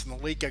 2 weeks and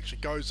the league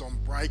actually goes on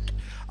break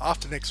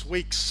after next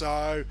week.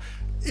 So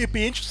it'd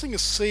be interesting to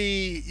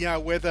see,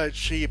 whether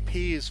she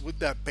appears with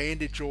that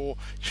bandage or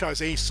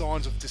shows any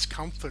signs of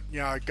discomfort,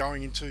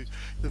 going into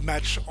the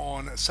match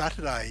on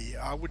Saturday,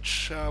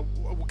 which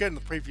we'll get in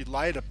the preview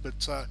later.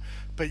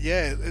 But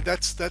yeah,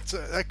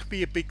 that could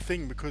be a big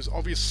thing, because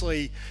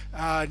obviously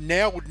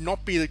now would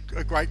not be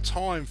a great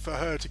time for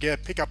her to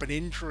pick up an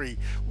injury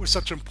with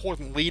such an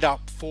important lead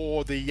up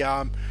for the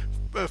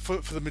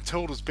for the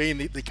Matildas being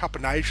the Cup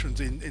of Nations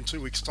in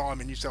 2 weeks'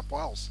 time in New South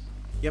Wales.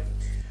 Yep.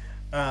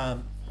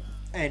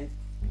 And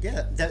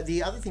yeah,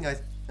 the other thing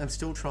I'm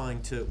still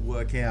trying to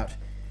work out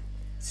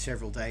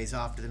several days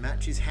after the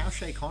match is how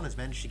Shay Connors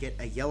managed to get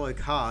a yellow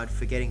card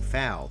for getting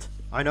fouled.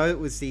 I know it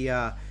was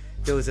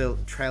there was a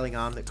trailing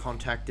arm that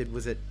contacted,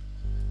 was it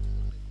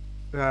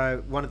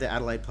one of the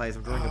Adelaide players?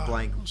 I'm drawing a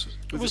blank.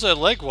 It was her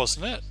leg,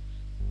 wasn't it?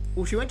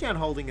 Well, she went down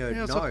holding her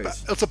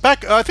nose. It's a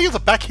back. I think it's a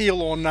back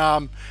heel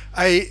on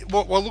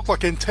what looked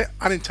like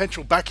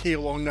unintentional back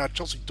heel on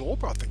Chelsea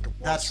Dorber. I think it was.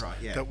 That's right.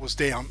 Yeah. That was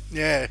down.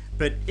 Yeah.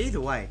 But either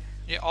way.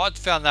 Yeah, I'd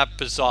found that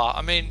bizarre.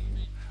 I mean,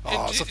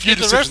 did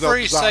the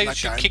referee say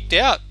she kicked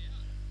out?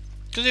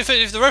 Because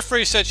if the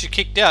referee said she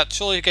kicked out,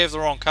 surely he gave the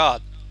wrong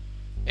card.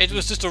 It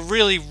was just a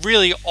really,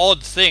 really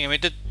odd thing. I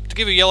mean, to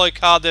give a yellow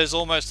card, there's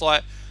almost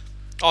like,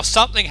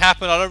 something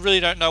happened. I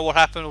don't know what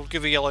happened. We'll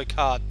give a yellow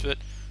card, but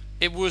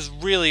it was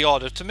really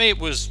odd. To me, it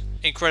was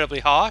incredibly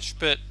harsh,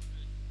 but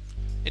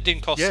it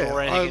didn't cost her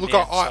anything. Look,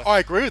 I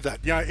agree with that.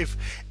 If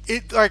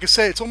it, like I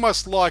said, it's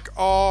almost like,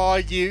 we're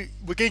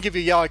going to give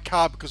you a yellow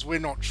card because we're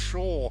not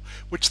sure,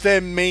 which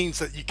then means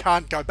that you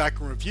can't go back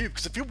and review.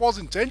 Because if it was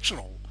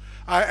intentional,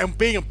 and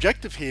being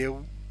objective here,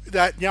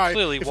 that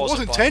clearly if it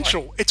was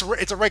intentional, it's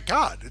a red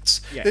card.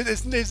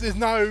 There's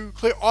no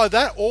clear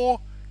that, or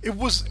it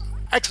was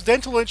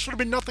accidental and it should have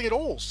been nothing at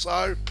all.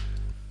 So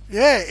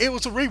yeah, it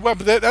was a rewind.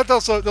 But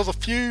there's a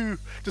few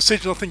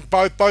decisions. I think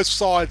both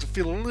sides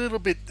feel a little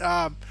bit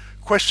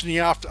questioning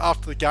after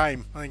the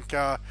game. I think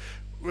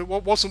it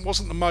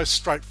wasn't the most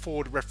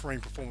straightforward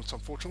refereeing performance,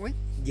 unfortunately.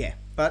 Yeah,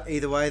 but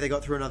either way, they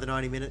got through another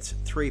 90 minutes,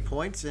 3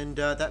 points, and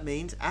that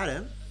means,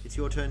 Adam, it's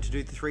your turn to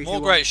do the 3-2-1.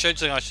 More great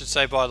scheduling, I should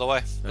say, by the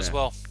way, as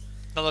well.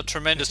 Another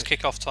tremendous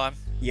kickoff time.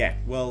 Yeah,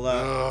 well,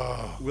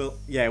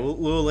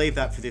 we'll leave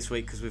that for this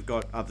week because we've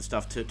got other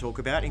stuff to talk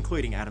about,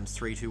 including Adam's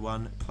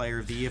 3-2-1 Player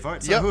of the Year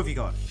vote. So who have you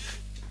got?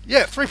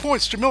 Yeah, 3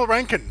 points. Jamila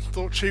Rankin.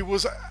 Thought she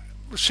was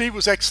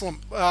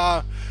excellent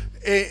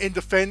in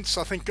defence.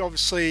 I think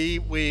obviously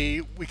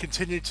we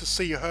continue to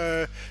see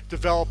her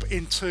develop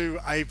into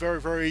a very,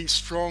 very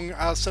strong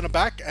centre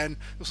back, and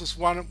this was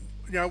one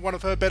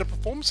of her better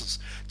performances.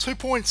 2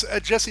 points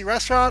at Jessie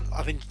Rashard.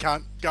 I think you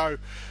can't go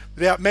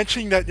without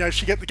mentioning that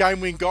she got the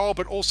game-winning goal,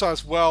 but also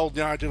as well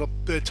did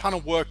a ton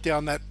of work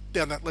down that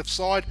left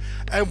side.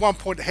 And 1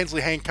 point to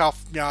Hensley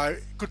Handcuff.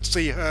 Good to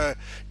see her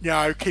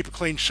keep a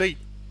clean sheet.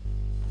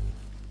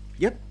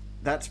 Yep,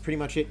 that's pretty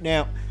much it.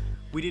 Now,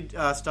 we did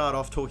start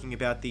off talking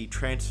about the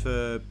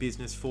transfer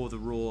business for the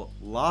Raw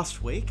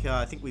last week.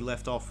 I think we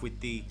left off with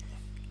the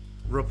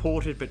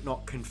reported but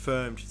not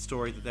confirmed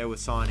story that they were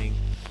signing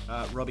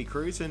Robbie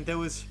Cruz, and there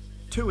was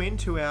 2 in,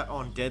 2 out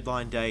on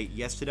deadline day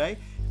yesterday.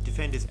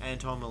 Defenders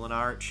Anton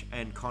Milinaric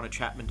and Connor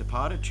Chapman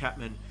departed.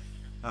 Chapman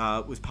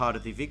was part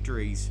of the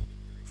Victory's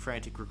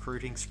frantic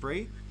recruiting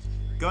spree.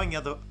 going the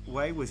other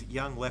way was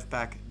young left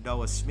back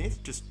Noah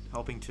Smith, just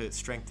helping to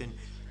strengthen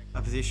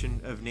a position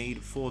of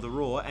need for the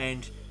Raw.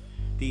 And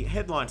the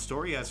headline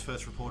story, as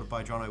first reported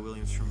by John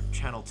O'Williams from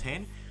Channel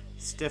 10,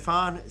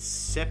 Stefan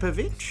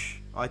Sepovic.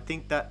 I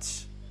think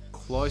that's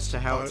close to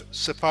how it's...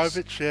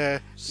 Sepovic, yeah.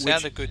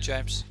 Sounded good,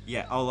 James.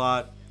 Yeah,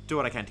 I'll do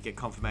what I can to get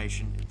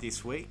confirmation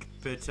this week.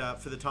 But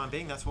for the time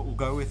being, that's what we'll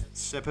go with,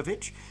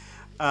 Sepovic.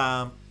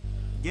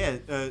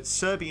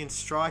 Serbian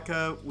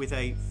striker with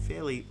a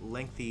fairly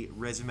lengthy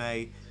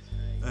resume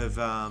of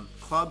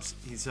clubs.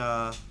 He's,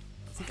 I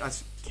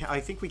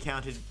think we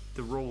counted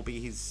the Raw will be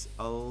his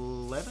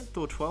 11th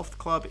or 12th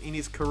club in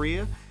his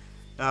career.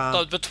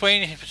 So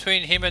between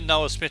him and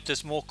Noah Smith,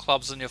 there's more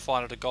clubs than you'll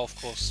find at a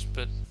golf course.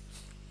 But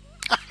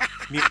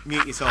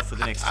mute yourself for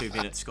the next 2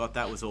 minutes, Scott.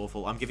 That was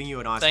awful. I'm giving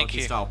you an ice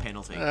hockey style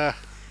penalty. But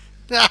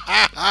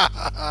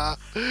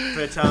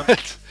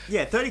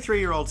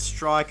 33-year-old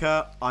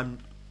striker.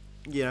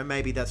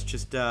 Maybe that's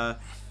just the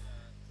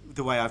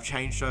way I've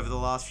changed over the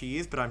last few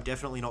years. But I'm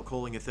definitely not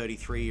calling a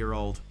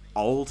 33-year-old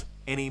old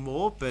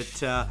anymore.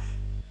 But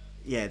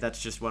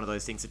that's just one of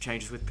those things that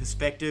changes with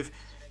perspective.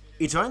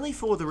 It's only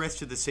for the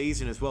rest of the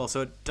season as well,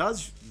 so it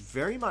does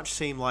very much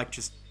seem like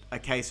just a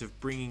case of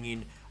bringing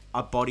in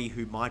a body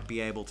who might be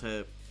able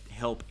to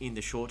help in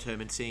the short term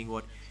and seeing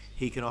what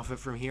he can offer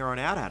from here on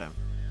out, Adam.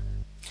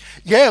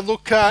 Yeah,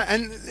 look,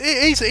 and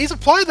he's a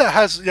player that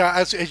has,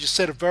 as you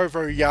said, a very,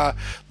 very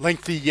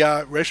lengthy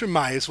resume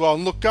as well.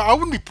 And look, I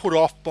wouldn't be put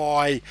off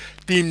by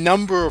the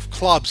number of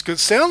clubs, because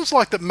it sounds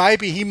like that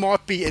maybe he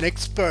might be an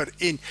expert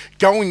in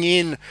going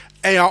in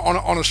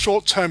on a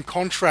short-term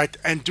contract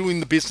and doing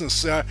the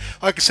business. Like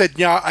I said,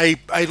 a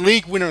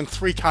league winner in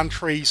 3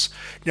 countries,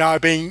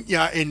 being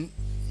in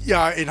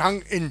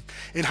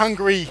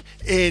Hungary,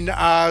 in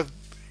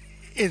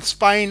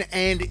Spain,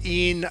 and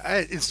in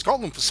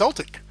Scotland for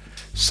Celtic.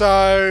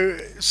 So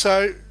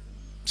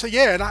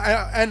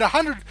yeah, and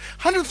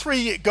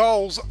 103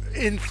 goals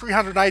in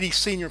 380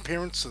 senior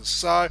appearances.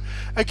 So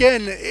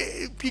again,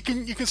 you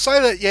can say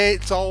that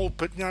it's old,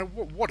 but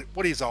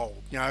what is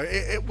old?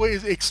 What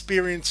is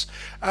experience?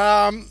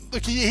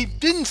 Look, he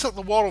didn't set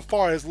the world on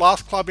fire his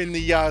last club in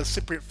the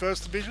Cypriot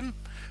First Division,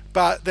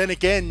 but then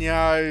again,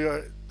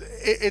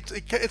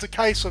 it's a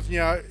case of he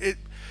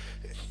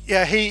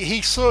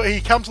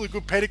comes with a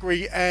good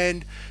pedigree,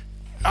 and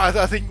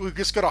I think we've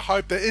just got to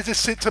hope that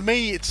to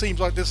me it seems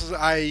like this is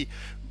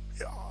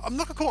I'm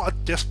not going to call it a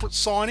desperate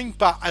signing,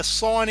 but a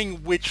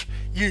signing which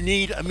you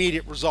need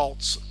immediate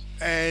results.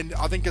 And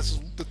I think this is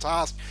the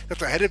task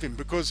that's ahead of him,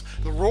 because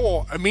the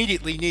Raw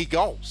immediately need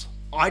goals.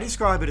 I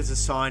describe it as a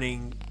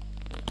signing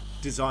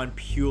designed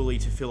purely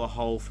to fill a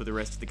hole for the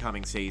rest of the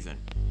coming season.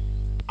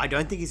 I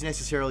don't think he's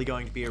necessarily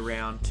going to be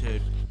around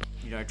to,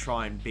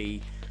 try and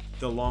be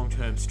the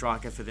long-term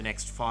striker for the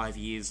next 5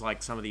 years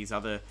like some of these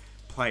other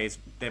players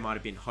they might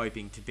have been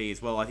hoping to be as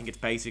well. I think it's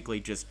basically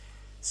just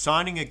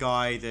signing a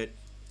guy that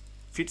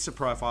fits the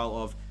profile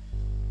of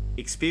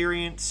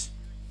experience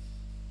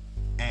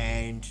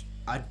and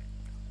a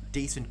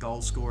decent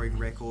goal-scoring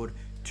record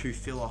to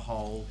fill a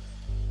hole,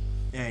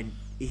 and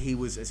he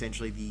was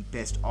essentially the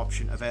best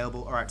option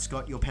available. All right,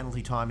 Scott, your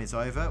penalty time is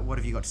over. What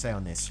have you got to say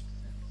on this?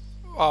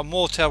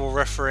 More terrible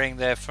refereeing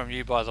there from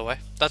you, by the way.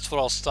 That's what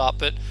I'll start.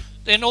 But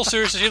in all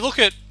seriousness, you look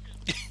at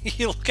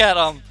his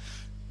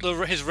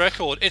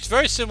record. It's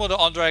very similar to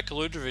Andrei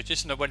Kaludrovic,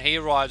 isn't it? When he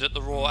arrived at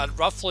the Raw at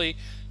roughly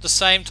the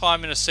same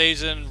time in a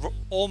season,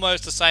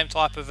 almost the same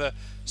type of a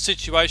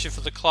situation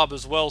for the club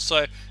as well.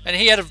 So, and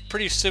he had a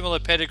pretty similar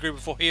pedigree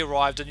before he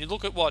arrived. And you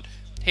look at what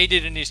he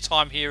did in his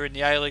time here in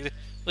the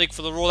A-League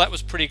for the Raw. That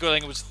was pretty good. I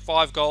think it was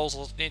 5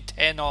 goals in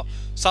 10 or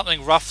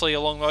something roughly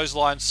along those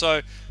lines.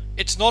 So,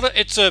 it's not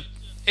it's a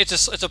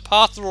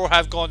path the Raw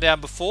have gone down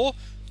before.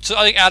 So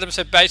I think Adam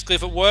said basically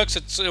if it works,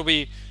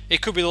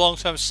 it could be the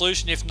long-term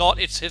solution. If not,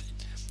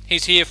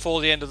 he's here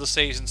for the end of the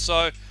season.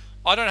 So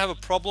I don't have a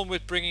problem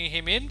with bringing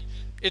him in.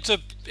 It's a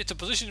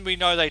position we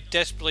know they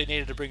desperately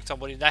needed to bring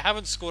somebody in. They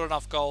haven't scored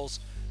enough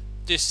goals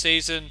this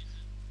season.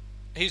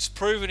 He's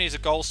proven he's a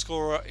goal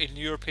scorer in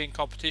European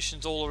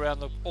competitions all around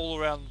the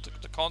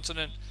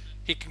continent.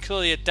 He can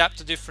clearly adapt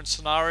to different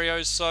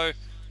scenarios. So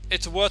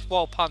it's a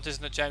worthwhile punt,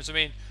 isn't it, James? I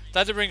mean, they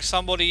had to bring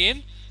somebody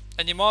in,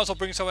 and you might as well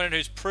bring someone in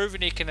who's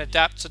proven he can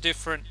adapt to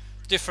different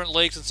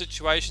leagues and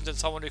situations, and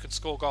someone who can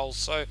score goals.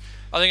 So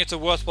I think it's a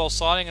worthwhile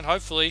signing, and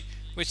hopefully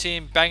we see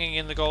him banging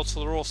in the goals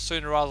for the Raw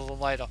sooner rather than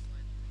later.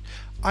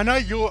 I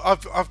know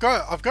I've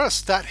got a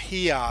stat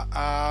here.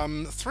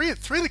 Three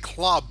of the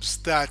clubs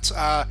that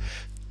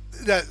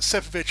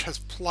Sepovic has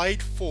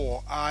played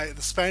for,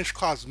 the Spanish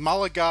clubs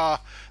Malaga,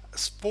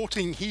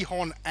 Sporting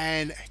Gijón,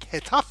 and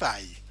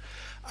Getafe.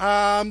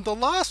 The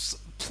last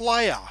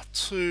player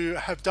to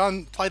have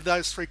played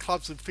those 3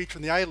 clubs and feature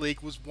in the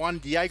A-League was one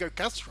Diego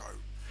Castro.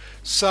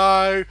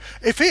 So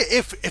if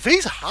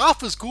he's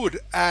half as good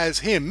as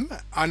him,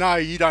 I know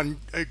you don't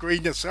agree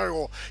necessarily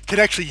or can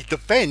actually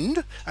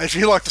defend, as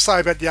you like to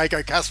say about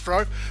Diego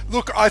Castro.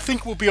 Look, I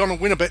think we'll be on a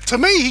winner. But to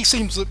me, he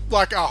seems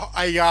like a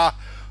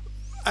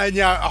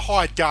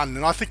hired gun,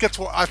 and I think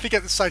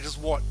at this stage is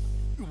what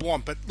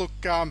want. But look,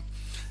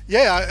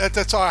 yeah,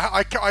 that's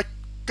I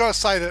gotta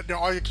say that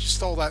I actually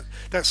stole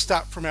that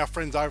stat from our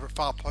friends over at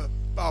Far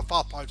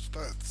Post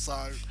Perth.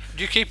 So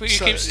you keep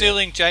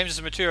stealing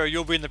James's material,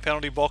 you'll be in the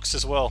penalty box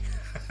as well.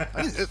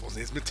 It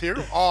wasn't his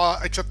material. Oh,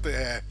 except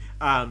the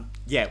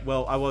yeah.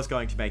 Well, I was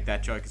going to make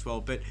that joke as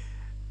well, but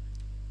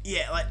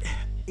yeah, like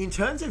in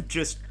terms of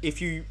just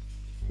if you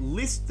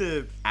list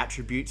the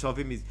attributes of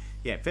him, is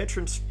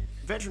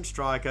veteran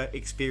striker,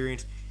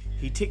 experience.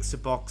 He ticks the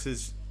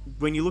boxes.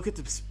 When you look at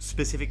the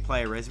specific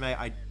player resume,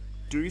 I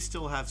do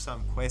still have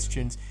some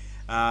questions.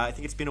 I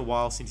think it's been a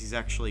while since he's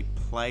actually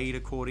played,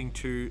 according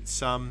to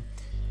some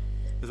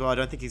as well. I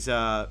don't think he's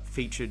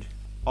featured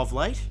of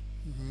late.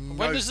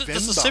 When does the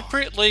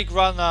Cypriot League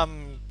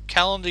run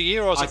calendar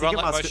year, or does it run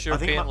like most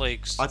European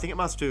leagues? I think it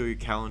must do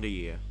calendar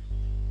year.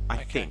 I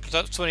think.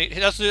 That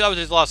was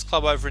his last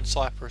club over in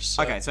Cyprus.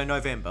 So. Okay, so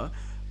November.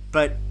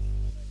 But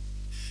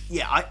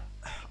yeah,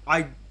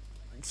 I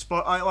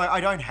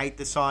don't hate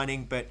the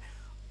signing, but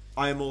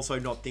I am also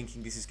not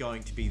thinking this is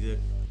going to be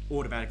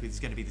automatically this is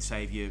going to be the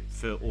saviour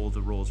for all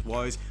the Raw's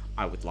woes.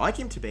 I would like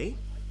him to be,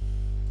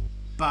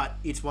 but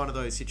it's one of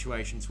those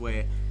situations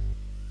where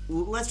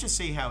let's just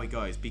see how he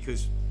goes,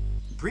 because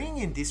bringing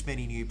in this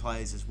many new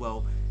players as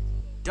well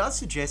does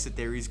suggest that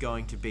there is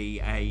going to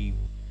be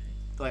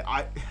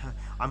I'm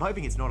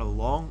hoping it's not a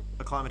long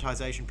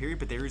acclimatization period,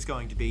 but there is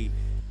going to be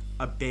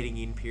a bedding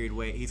in period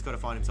where he's got to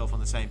find himself on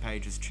the same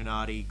page as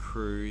Chinati,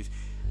 Cruz,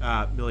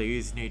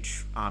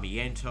 Miliuznic,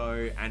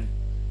 Armiento, and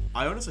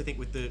I honestly think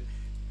with the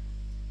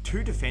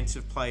two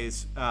defensive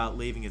players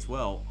leaving as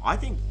well, I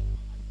think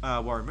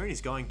Warren Moon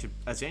is going to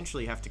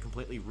essentially have to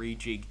completely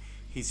rejig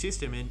his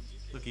system. And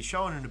look, he's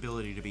shown an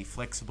ability to be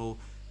flexible,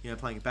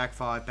 playing a back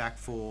five, back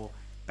four,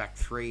 back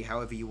three,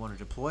 however you want to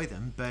deploy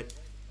them, but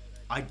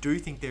I do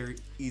think there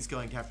is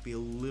going to have to be a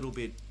little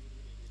bit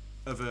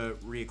of a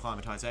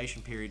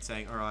reacclimatization period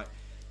saying, all right,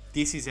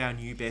 this is our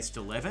new best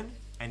 11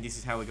 and this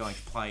is how we're going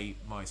to play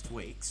most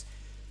weeks.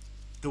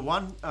 The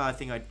one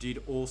thing I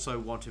did also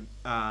want to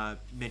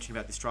mention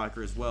about the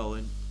striker as well,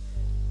 and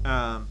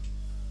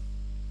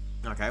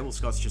okay, well,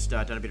 Scott's just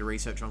done a bit of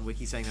research on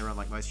Wiki saying they run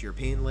like most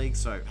European leagues,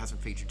 so it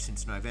hasn't featured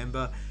since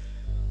November,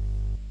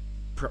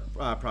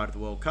 prior to the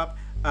World Cup.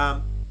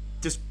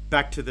 Just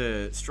back to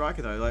the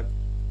striker though,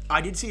 I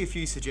did see a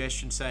few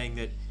suggestions saying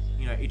that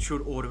it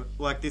should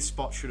this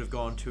spot should have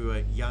gone to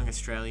a young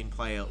Australian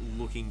player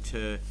looking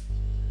for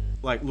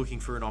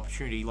an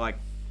opportunity.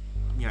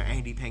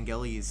 Andy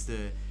Pengelly is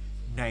the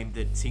name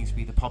that seems to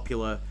be the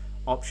popular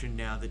option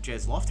now that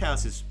Jez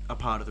Lofthouse is a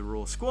part of the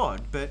Raw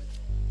squad. But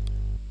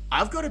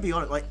I've got to be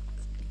honest,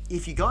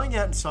 if you're going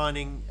out and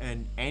signing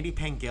an Andy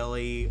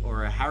Pengelly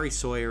or a Harry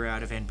Sawyer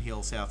out of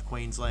NPL South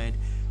Queensland,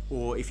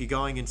 or if you're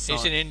going and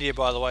he's in India,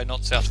 by the way,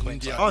 not South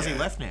Queensland. Oh, has he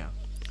left now?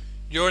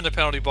 You're in the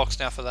penalty box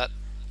now for that.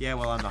 Yeah,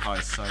 well, I'm the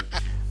host, so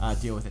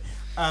deal with it.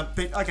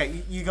 But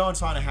okay, you go and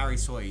sign a Harry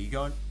Sawyer. You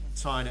go and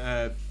sign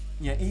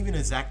even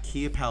a Zach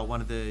Kierpal,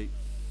 one of the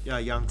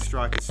young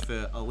strikers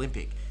for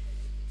Olympic.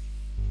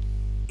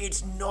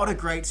 It's not a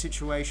great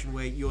situation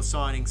where you're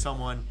signing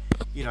someone,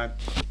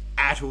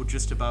 at or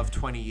just above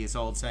 20 years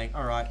old, saying,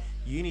 all right,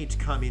 you need to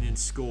come in and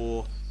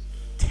score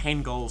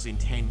 10 goals in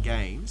 10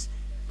 games,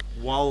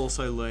 while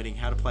also learning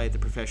how to play at the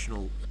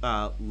professional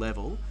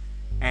level.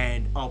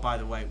 And, oh, by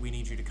the way, we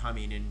need you to come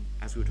in and,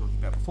 as we were talking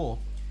about before,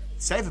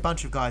 save a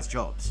bunch of guys'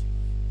 jobs.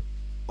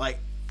 And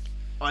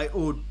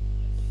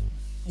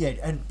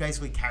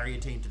basically carry a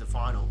team to the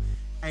final.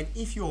 And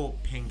if you're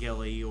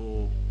Pengelly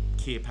or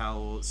Kierpal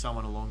or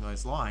someone along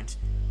those lines,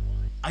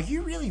 are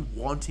you really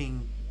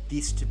wanting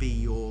this to be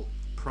your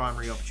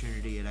primary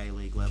opportunity at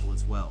A-League level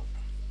as well?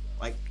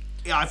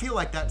 I feel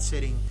like that's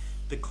setting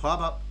the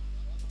club up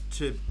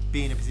to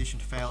be in a position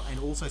to fail, and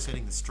also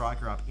setting the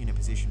striker up in a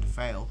position to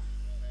fail.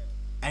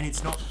 And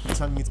it's not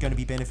something that's going to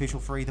be beneficial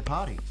for either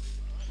party.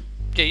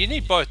 Yeah, you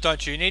need both,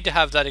 don't you? You need to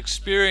have that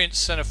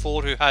experienced centre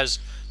forward who has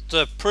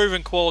the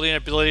proven quality and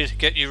ability to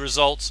get you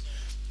results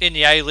in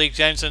the A-League,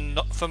 James. And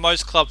for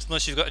most clubs,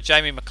 unless you've got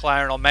Jamie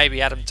McLaren or maybe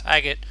Adam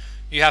Taggart,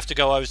 you have to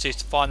go overseas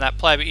to find that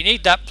player. But you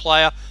need that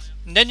player,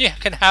 and then you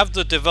can have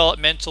the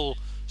developmental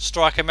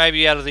striker,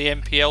 maybe out of the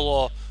NPL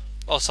or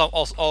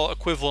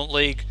equivalent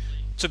league,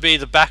 to be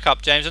the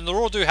backup, James. And the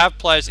Raw do have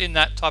players in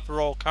that type of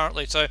role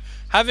currently. So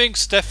having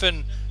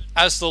Stefan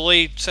as the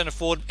lead centre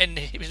forward and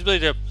his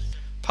ability to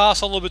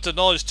pass on a little bit of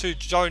knowledge to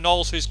Joe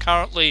Knowles, who's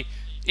currently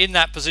in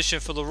that position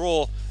for the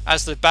Raw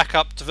as the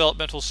backup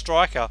developmental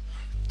striker,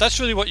 that's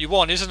really what you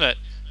want, isn't it?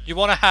 You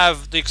want to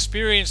have the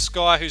experienced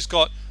guy who's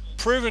got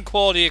proven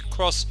quality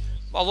across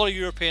a lot of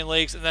European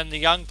leagues, and then the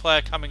young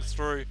player coming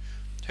through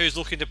who's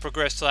looking to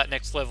progress to that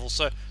next level.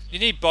 So you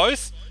need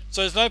both. So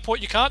there's no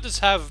point, you can't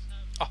just have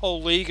a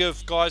whole league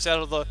of guys out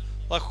of the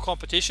local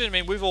competition. I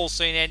mean, we've all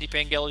seen Andy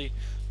Pengelly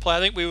play. I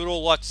think we would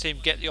all like to see him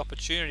get the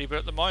opportunity, but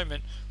at the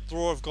moment the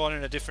Raw have gone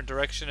in a different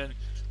direction and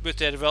with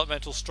their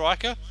developmental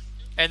striker,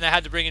 and they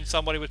had to bring in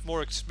somebody with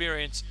more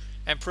experience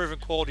and proven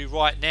quality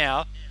right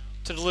now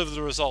to deliver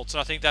the results.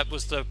 And I think that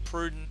was the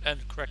prudent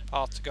and correct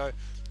path to go,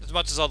 as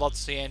much as I'd love to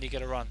see Andy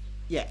get a run.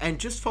 Yeah, and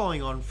just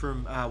following on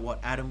from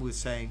what Adam was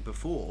saying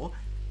before,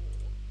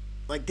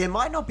 like there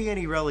might not be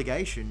any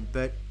relegation,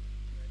 but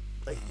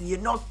like you're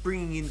not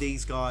bringing in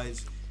these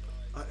guys.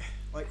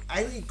 Like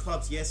A-League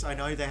clubs, yes, I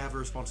know they have a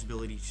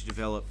responsibility to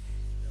develop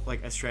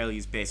like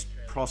Australia's best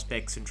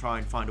prospects and try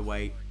and find a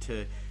way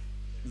to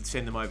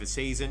send them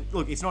overseas. And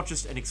look, it's not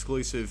just an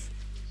exclusive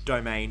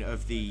domain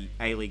of the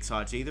A-League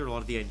sides either. A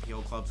lot of the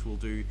NPL clubs will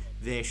do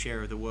their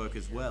share of the work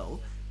as well.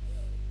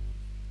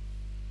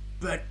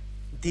 But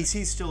this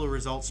is still a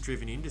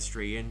results-driven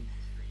industry, and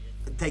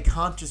they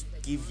can't just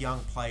give young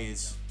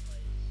players,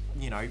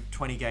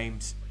 20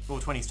 games or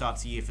 20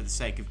 starts a year for the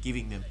sake of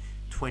giving them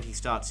 20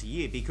 starts a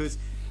year, because,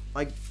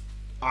 like,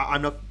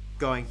 I'm not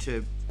going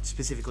to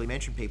specifically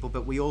mention people,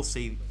 but we all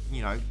see,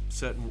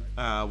 certain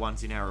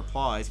ones in our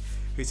replies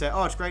who say,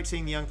 oh, it's great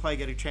seeing the young player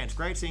get a chance,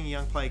 great seeing a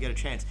young player get a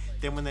chance.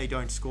 Then when they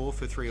don't score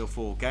for 3 or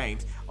 4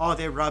 games, oh,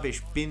 they're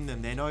rubbish, bin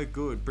them, they're no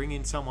good, bring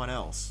in someone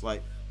else.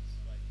 Like,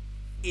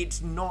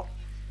 it's not...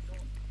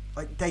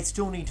 Like, they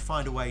still need to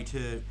find a way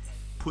to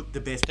put the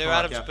best They're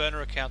product Adam's out.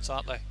 burner accounts,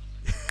 aren't they?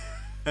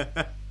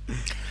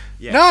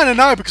 Yeah.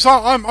 No, because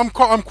I'm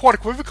quite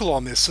equivocal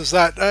on this. Is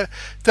that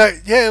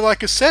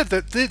like I said,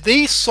 that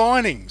these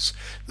signings,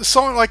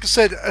 like I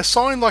said, a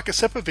sign like a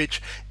Sepovic,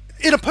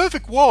 in a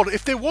perfect world,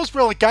 if there was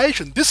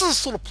relegation, this is the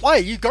sort of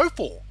player you go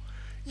for.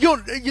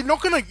 You're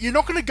not gonna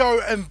go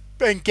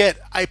and get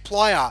a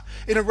player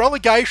in a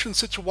relegation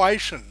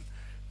situation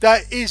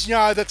that is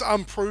that's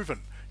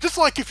unproven. Just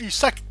like if you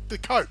sack the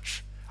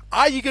coach,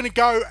 are you going to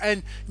go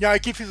and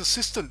give his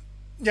assistant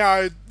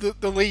the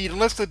lead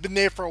unless they've been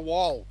there for a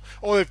while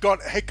or they've got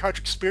head coach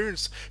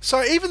experience?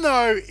 So even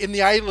though in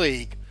the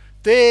A-League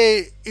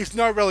there is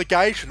no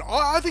relegation,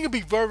 I think it'd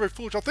be very, very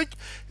foolish. I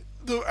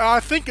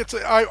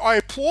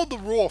applaud the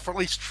Raw for at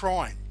least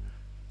trying.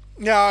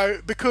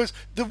 Because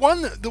the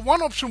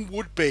one option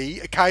would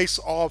be a case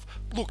of,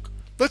 look,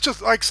 let's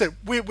just, like I said,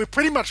 we're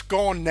pretty much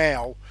gone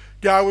now.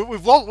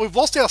 We've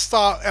lost our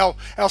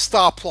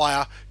star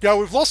player.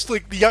 We've lost the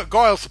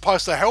guy who's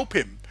supposed to help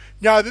him.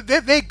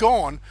 They're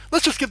gone.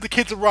 Let's just give the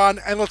kids a run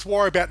and let's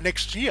worry about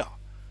next year.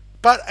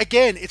 But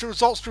again, it's a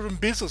results-driven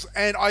business,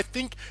 and I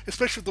think,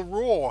 especially the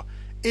Raw,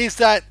 is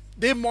that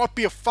there might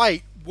be a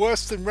fate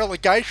worse than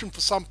relegation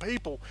for some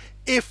people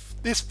if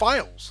this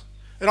fails.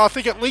 And I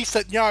think at least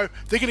that they're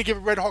going to give it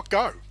a red-hot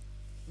go.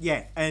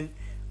 Yeah, and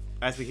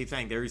as we keep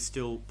saying, there is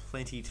still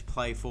plenty to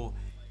play for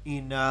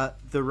in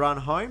the run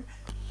home.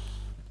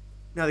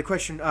 Now, the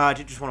question I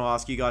did just want to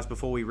ask you guys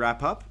before we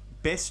wrap up: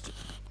 best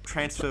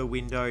transfer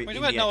window. Can we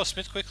talk about Noah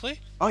Smith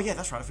quickly? Oh yeah,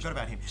 that's right. I forgot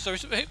about him. So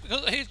he's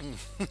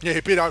Yeah,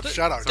 a bit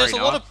overshadowed. There's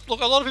a lot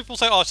of people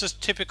say, oh, it's just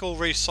typical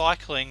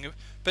recycling,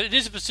 but it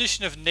is a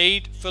position of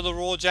need for the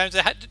Raw, James.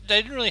 They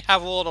didn't really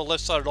have a lot of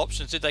left-sided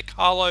options, did they?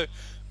 Carlo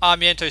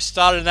Armiento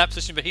started in that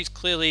position, but he's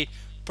clearly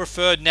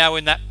preferred now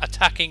in that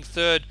attacking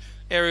third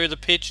area of the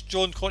pitch.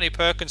 Jordan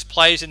Courtney-Perkins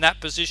plays in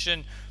that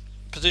position,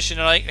 and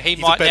I think he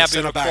might now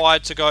be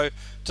required to go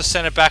to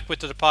centre back with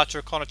the departure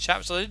of Connor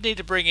Chapman. So they need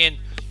to bring in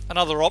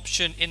another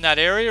option in that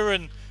area.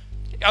 And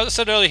as I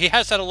said earlier, he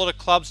has had a lot of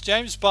clubs,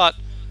 James, but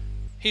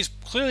he's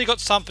clearly got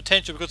some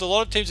potential because a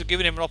lot of teams have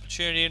given him an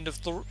opportunity. And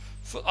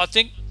I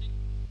think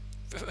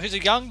he's a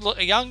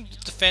young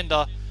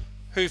defender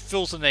who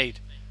fills the need.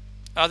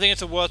 I think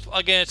it's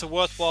a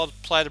worthwhile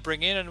player to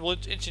bring in, and we'll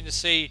be interesting to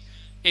see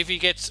if he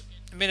gets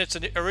minutes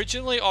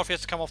originally or if he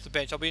has to come off the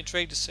bench. I'll be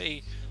intrigued to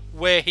see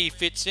where he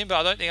fits in, but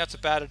I don't think that's a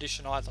bad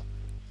addition either.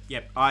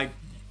 Yep, I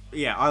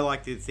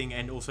like the thing,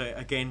 and also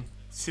again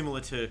similar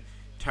to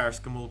Taras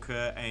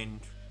Gamulka and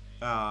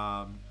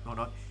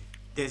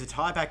there's a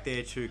tie back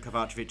there to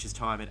Kovacevic's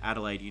time at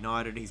Adelaide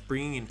United. He's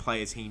bringing in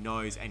players he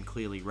knows and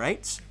clearly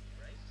rates,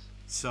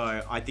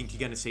 so I think you're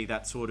going to see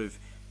that sort of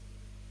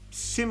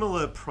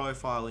similar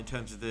profile in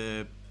terms of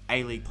the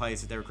A-League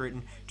players that they're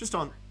recruiting. Just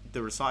on the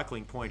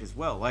recycling point as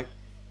well, like,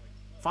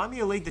 find me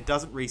a league that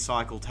doesn't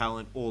recycle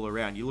talent all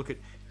around. You look at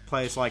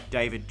players like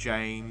David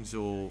James,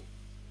 or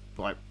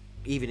like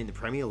even in the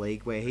Premier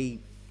League where he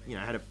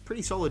had a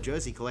pretty solid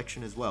jersey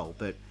collection as well.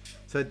 But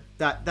so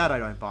that I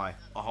don't buy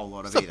a whole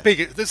lot of either.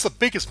 This is the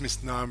biggest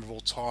misnomer of all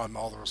time, the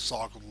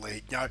recycled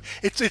league.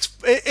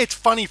 It's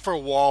funny for a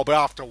while, but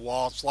after a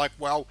while it's like,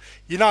 well,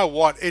 you know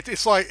what? It's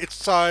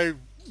so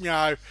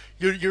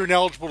you're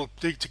ineligible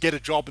to get a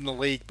job in the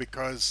league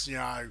because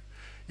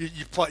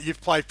you've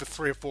played for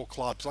 3 or 4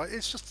 clubs. Like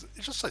it's just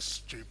so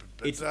stupid.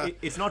 But,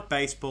 it's not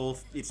baseball.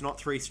 It's not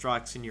 3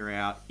 strikes and you're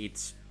out.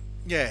 It's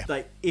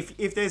like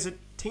if there's a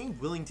team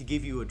willing to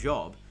give you a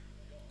job,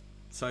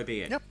 so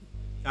be it. Yep.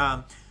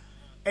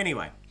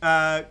 Anyway,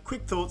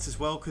 quick thoughts as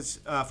well, because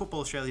Football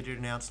Australia did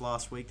announce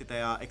last week that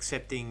they are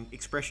accepting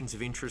expressions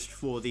of interest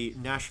for the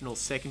National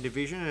Second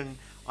Division, and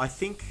I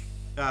think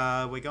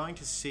we're going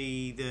to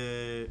see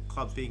the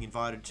clubs being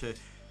invited to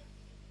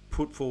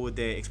put forward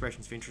their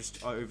expressions of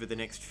interest over the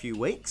next few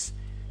weeks.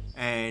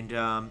 And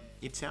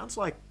it sounds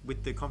like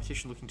with the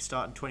competition looking to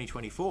start in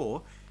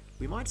 2024,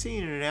 we might see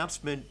an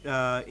announcement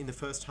in the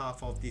first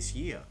half of this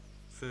year,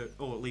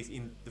 or at least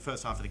in the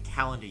first half of the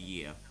calendar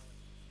year.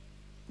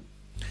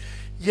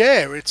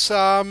 Yeah, it's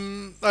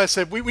like I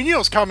said, we knew it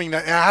was coming.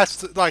 That it has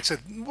to, like I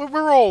said,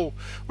 we're all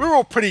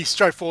pretty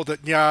straightforward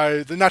that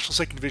the national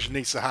second division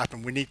needs to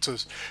happen. We need to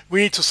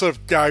sort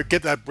of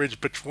get that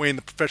bridge between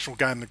the professional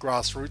game and the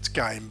grassroots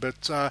game.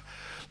 But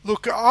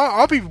look,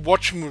 I'll be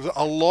watching with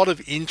a lot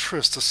of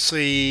interest to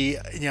see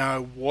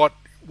what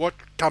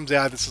comes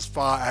out of this as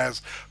far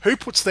as who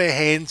puts their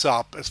hands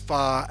up as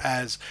far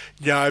as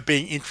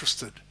being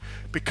interested,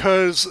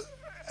 because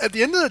at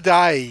the end of the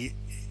day,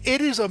 it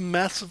is a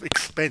massive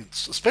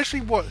expense,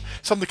 especially what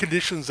some of the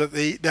conditions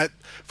that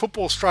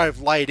Football Australia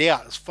have laid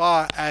out as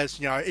far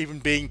as even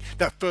being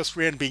that first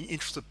round being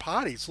interested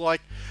parties. Like,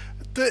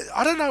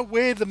 I don't know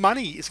where the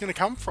money is going to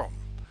come from.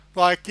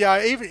 Like,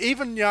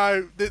 even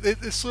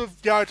this sort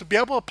of to be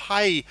able to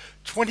pay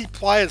 20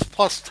 players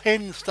plus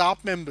 10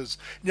 staff members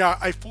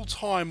a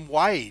full-time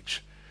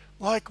wage.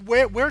 Like,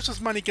 where is this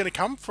money going to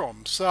come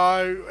from?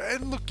 So,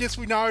 and look, yes,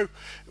 we know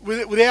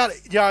without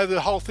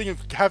the whole thing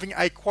of having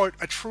a quote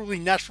a truly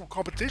national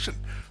competition.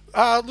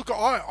 Look,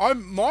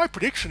 my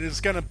prediction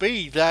is going to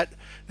be that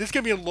there's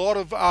going to be a lot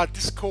of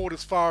discord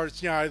as far as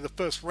the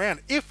first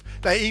round, if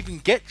they even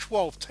get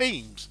 12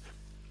 teams,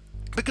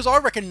 because I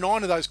reckon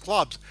 9 of those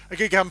clubs are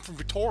going to come from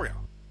Victoria.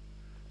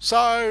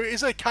 So,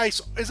 is it going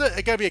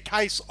to be a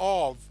case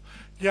of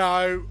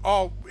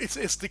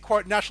it's the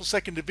quote national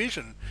second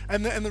division,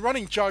 and the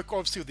running joke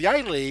obviously with the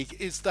A-League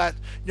is that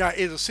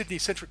it's a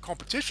Sydney-centric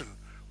competition,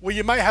 where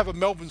you may have a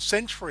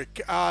Melbourne-centric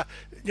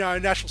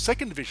national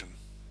second division.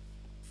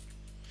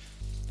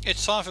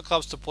 It's time for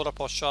clubs to put up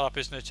or shut up,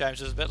 isn't it, James?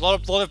 There's a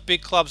lot of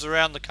big clubs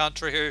around the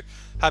country who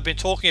have been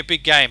talking a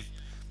big game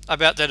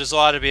about their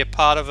desire to be a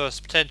part of a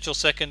potential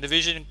second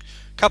division.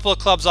 A couple of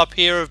clubs up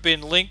here have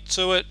been linked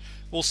to it.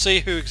 We'll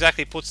see who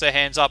exactly puts their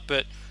hands up,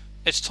 but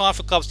it's time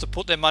for clubs to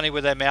put their money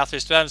where their mouth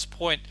is. To Adam's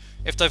point,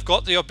 if they've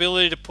got the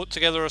ability to put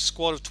together a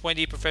squad of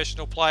 20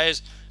 professional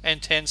players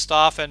and 10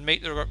 staff and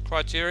meet the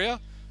criteria,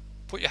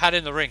 put your hat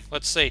in the ring.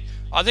 Let's see.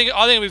 I think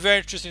it'll be very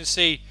interesting to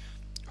see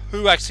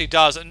who actually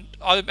does. And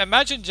I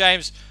imagine,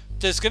 James,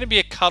 there's going to be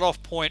a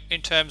cut-off point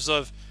in terms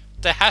of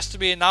there has to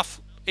be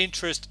enough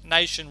interest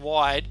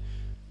nationwide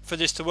for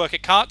this to work.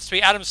 It can't just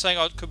be Adam saying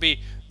it could be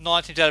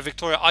 9 teams out of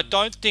Victoria. I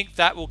don't think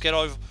that will get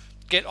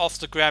off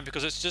the ground,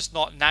 because it's just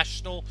not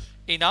national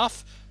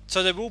enough.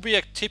 So there will be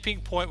a tipping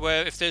point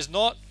where if there's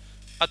not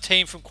a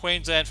team from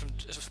Queensland, from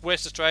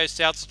West Australia,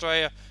 South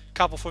Australia, a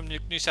couple from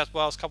New South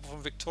Wales, a couple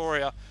from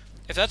Victoria,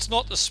 if that's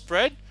not the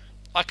spread,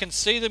 I can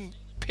see them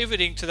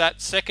pivoting to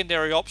that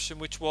secondary option,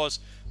 which was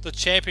the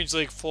Champions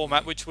League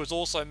format, which was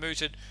also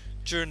mooted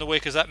during the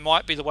week, as that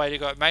might be the way to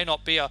go. It may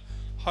not be a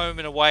home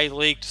and away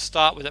league to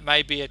start with. It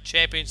may be a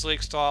Champions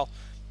League style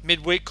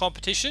midweek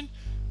competition.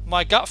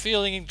 My gut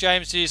feeling,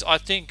 James, is I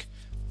think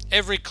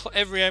every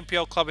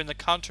NPL club in the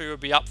country would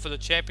be up for the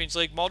Champions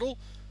League model.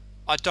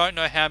 I don't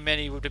know how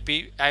many would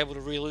be able to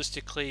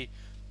realistically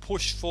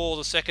push for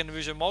the second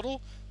division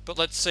model, but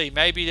let's see.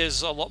 Maybe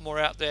there's a lot more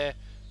out there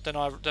than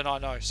I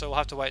know, so we'll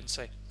have to wait and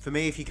see. For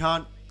me, if you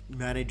can't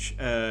manage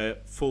a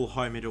full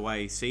home and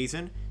away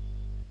season,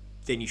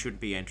 then you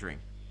shouldn't be entering.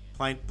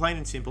 Plain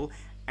and simple.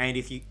 And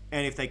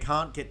if they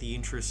can't get the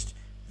interest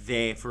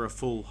there for a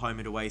full home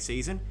and away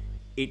season,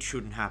 it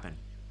shouldn't happen.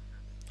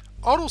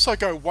 I'd also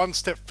go one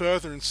step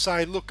further and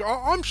say, look,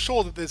 I'm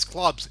sure that there's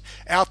clubs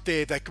out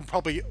there that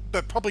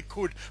probably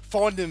could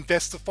find an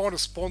investor, find a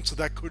sponsor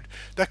that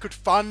could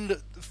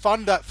fund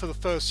that for the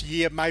first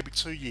year, maybe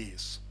 2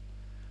 years.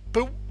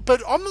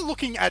 But I'm not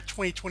looking at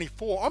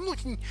 2024. I'm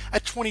looking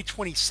at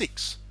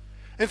 2026,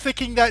 and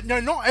thinking that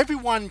not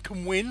everyone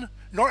can win,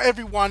 not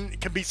everyone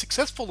can be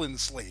successful in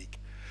this league.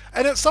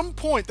 And at some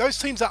point, those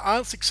teams that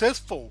aren't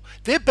successful,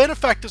 their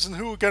benefactors and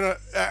who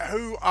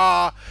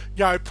are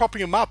propping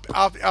them up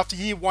after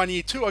year 1,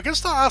 year 2, are going to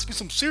start asking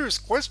some serious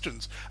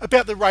questions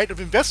about the rate of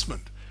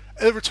investment,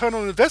 the return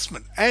on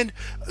investment. And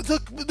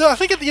I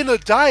think at the end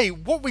of the day,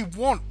 what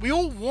we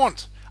all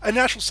want a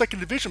national second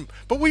division,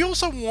 but we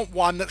also want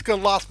one that's going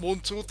to last more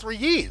than 2 or 3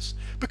 years.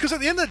 Because at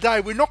the end of the day,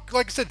 we're not,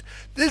 like I said,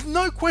 there's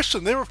no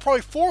question there are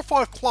probably 4 or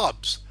 5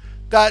 clubs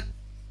that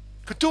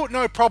could do it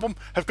no problem,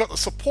 have got the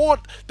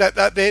support that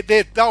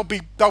they'll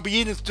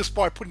be in just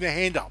by putting their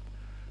hand up.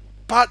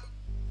 But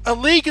a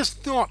league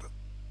is not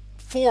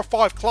 4 or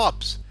 5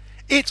 clubs.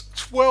 It's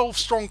 12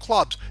 strong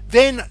clubs.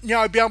 Then be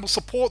able to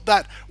support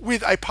that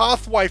with a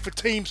pathway for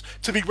teams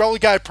to be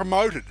relegated,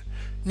 promoted.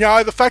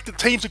 The fact that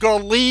teams have got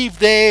to leave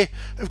their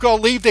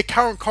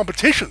current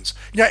competitions.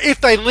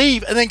 If they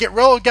leave and then get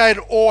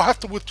relegated or have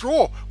to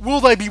withdraw, will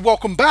they be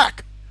welcomed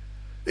back?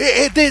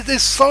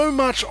 There's so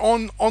much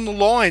on the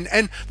line,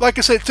 and like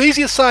I said, it's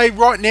easy to say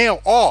right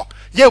now,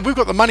 we've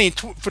got the money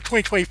for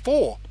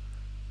 2024.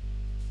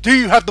 Do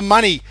you have the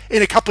money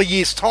in a couple of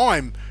years'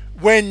 time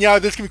when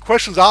there's going to be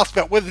questions asked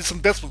about whether this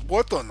investment's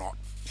worth it or not?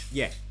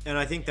 Yeah, and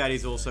I think that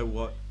is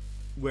also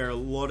where a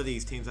lot of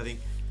these teams, I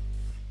think,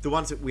 the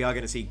ones that we are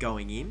going to see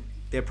going in,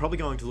 they're probably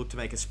going to look to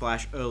make a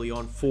splash early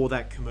on for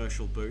that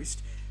commercial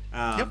boost.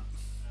 Yep.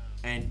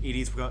 And it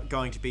is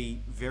going to be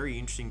very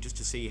interesting just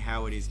to see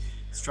how it is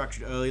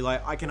structured early.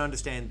 Like, I can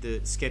understand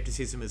the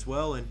skepticism as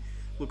well, and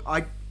look,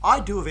 I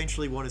do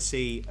eventually want to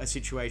see a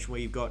situation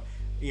where you've got,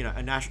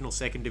 a national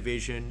second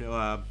division,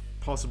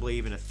 possibly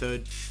even a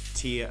third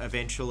tier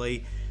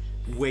eventually,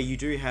 where you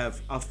do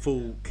have a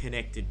full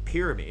connected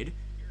pyramid.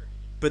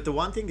 But the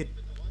one thing that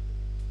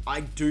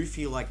I do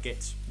feel like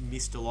gets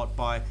missed a lot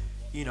by,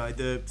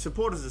 the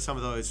supporters of some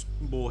of those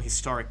more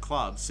historic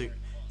clubs who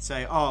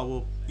say,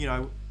 oh,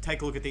 well,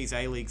 take a look at these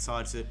A-League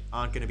sides that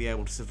aren't going to be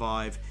able to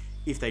survive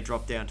if they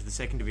drop down to the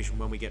second division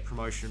when we get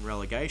promotion and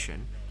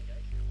relegation.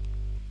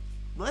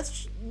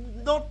 Let's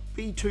not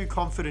be too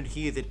confident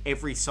here that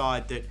every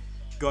side that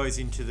goes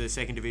into the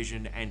second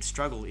division and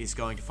struggle is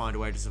going to find a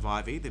way to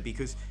survive either,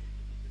 because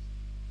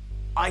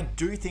I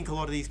do think a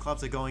lot of these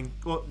clubs are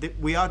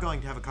we are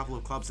going to have a couple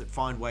of clubs that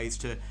find ways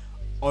to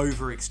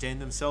overextend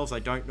themselves. I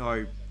don't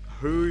know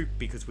who,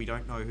 because we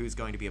don't know who's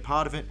going to be a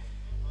part of it,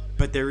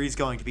 but there is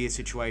going to be a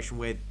situation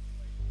where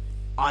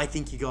I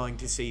think you're going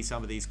to see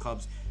some of these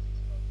clubs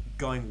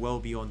going well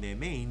beyond their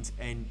means,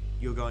 and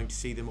you're going to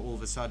see them all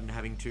of a sudden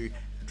having to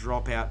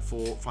drop out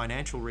for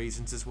financial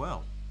reasons as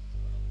well.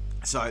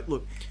 So,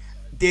 look,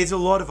 there's a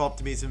lot of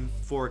optimism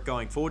for it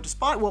going forward,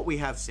 despite what we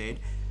have said.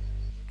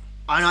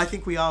 And I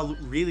think we are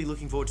really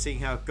looking forward to seeing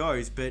how it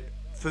goes. But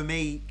for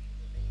me,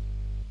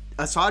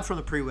 aside from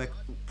the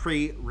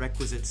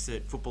prerequisites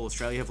that Football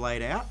Australia have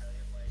laid out,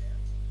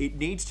 it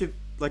needs to,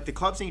 the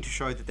clubs need to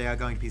show that they are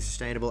going to be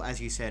sustainable, as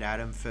you said,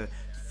 Adam, for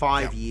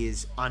 5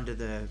 years under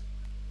the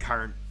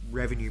current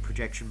revenue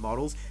projection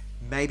models,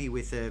 maybe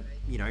with a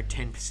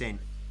 10%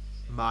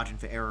 margin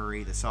for error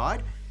either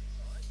side.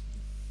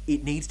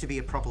 It needs to be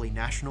a properly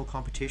national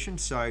competition.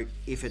 So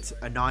if it's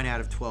a 9 out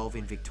of 12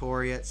 in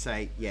Victoria,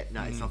 say, it's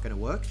not going to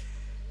work.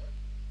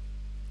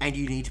 And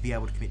you need to be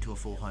able to commit to a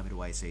full home and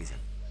away season.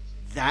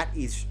 That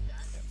is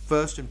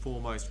first and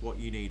foremost what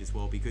you need as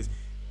well, because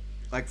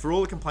for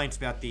all the complaints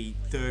about the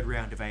third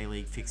round of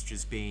A-League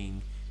fixtures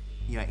being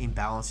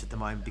imbalanced at the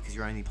moment because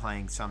you're only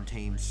playing some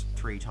teams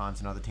 3 times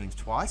and other teams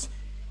twice,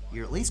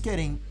 you're at least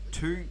getting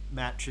 2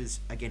 matches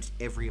against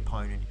every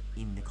opponent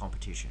in the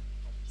competition.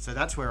 So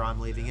that's where I'm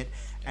leaving it,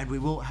 and we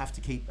will have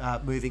to keep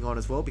moving on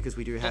as well, because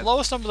we do have... The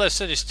lowest number they've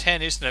said is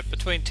 10, isn't it?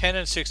 Between 10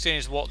 and 16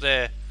 is what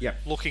they're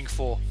looking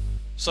for.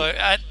 So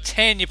at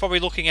 10, you're probably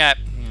looking at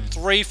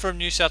 3 from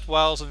New South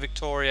Wales and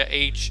Victoria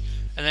each,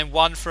 and then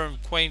 1 from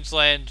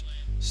Queensland,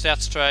 South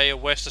Australia,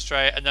 West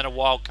Australia, and then a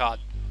wild card.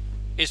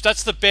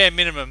 That's the bare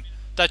minimum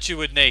that you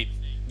would need.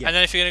 Yep. And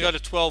then if you're going to go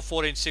to 12,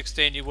 14,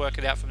 16, you work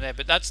it out from there.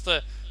 But that's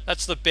the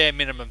bare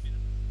minimum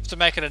to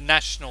make it a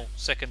national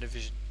second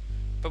division.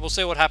 But we'll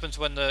see what happens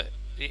when the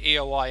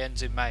EOI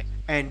ends in May.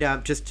 And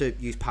just to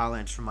use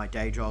parlance from my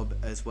day job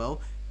as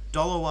well,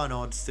 $1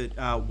 odds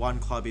that one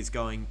club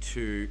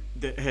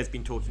that has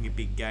been talking a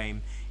big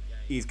game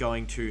is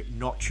going to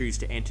not choose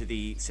to enter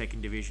the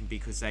second division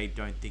because they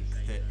don't think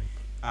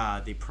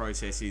that the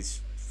process is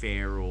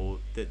fair, or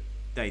that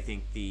they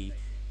think the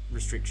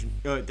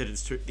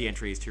the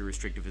entry is too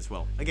restrictive as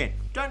well. Again,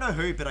 don't know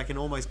who, but I can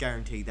almost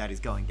guarantee that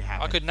is going to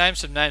happen. I could name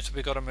some names, but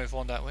we've got to move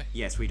on, don't we?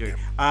 Yes, we do.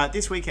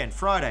 This weekend,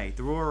 Friday,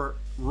 the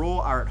Raw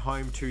are at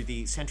home to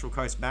the Central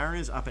Coast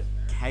Mariners up at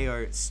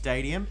KO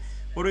Stadium.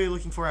 What are you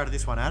looking for out of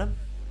this one, Adam?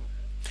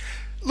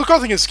 Look, I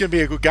think it's going to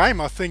be a good game.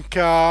 I think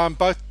I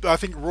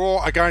think Raw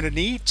are going to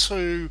need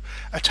to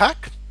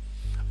attack.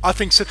 I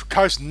think Central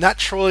Coast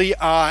naturally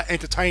are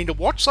entertaining to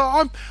watch, so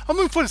I'm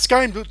looking for this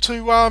game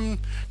to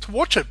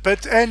watch it.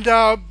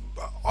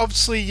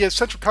 Obviously,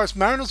 Central Coast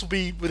Mariners will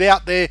be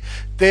without their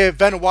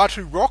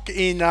Vanuatu rock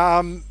in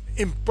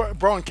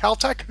Brian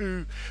Kaltak,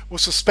 who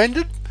was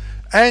suspended.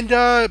 And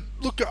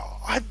look,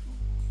 I'd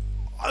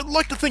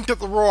like to think that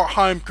the Raw at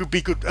home could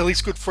be good, at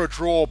least good for a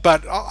draw.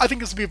 But I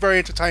think this will be a very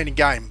entertaining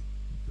game.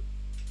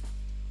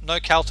 No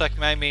Caltech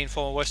may mean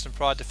former Western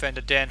Pride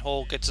defender Dan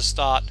Hall gets a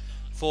start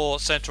for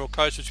Central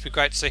Coast, which would be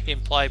great to see him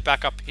play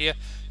back up here.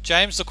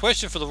 James, the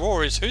question for the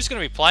Raw is who's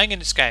going to be playing in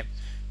this game?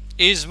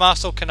 Is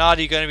Marcel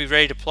Canardi going to be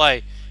ready to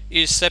play?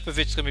 Is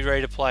Sepovic going to be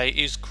ready to play?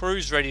 Is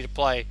Cruz ready to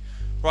play?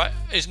 Right?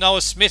 Is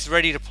Noah Smith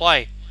ready to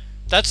play?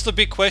 That's the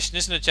big question,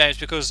 isn't it, James?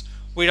 Because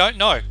we don't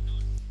know.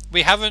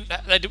 We haven't.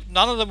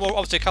 None of them were,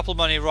 obviously a couple of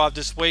them only arrived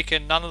this week,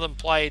 and none of them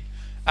played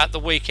at the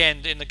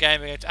weekend in the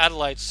game against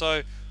Adelaide.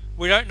 So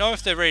we don't know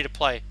if they're ready to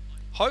play.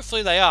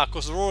 Hopefully they are,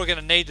 because the Raw are going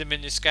to need them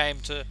in this game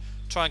to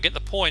try and get the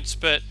points.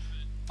 But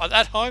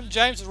at home,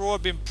 James, the Raw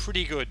have been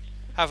pretty good,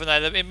 haven't they?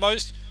 They've been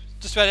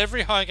just about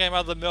every home game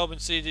other than Melbourne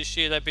City this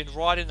year, they've been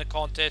right in the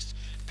contest,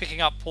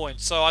 picking up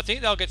points. So I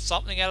think they'll get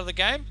something out of the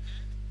game,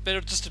 but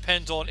it just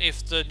depends on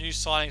if the new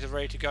signings are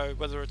ready to go,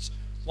 whether it's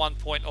 1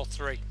 point or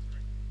 3.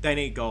 They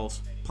need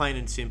goals, plain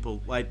and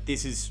simple.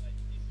 This is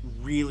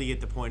really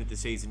at the point of the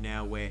season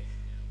now where,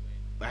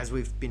 as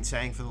we've been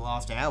saying for the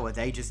last hour,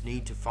 they just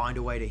need to find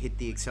a way to hit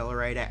the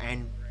accelerator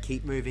and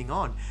keep moving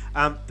on.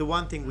 The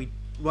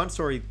one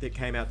story that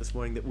came out this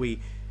morning that we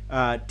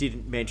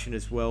didn't mention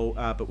as well,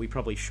 but we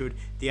probably should.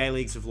 The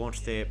A-Leagues have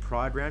launched their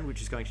Pride Round,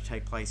 which is going to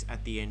take place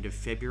at the end of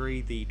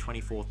February, the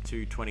 24th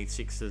to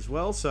 26th as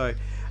well. So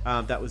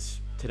that was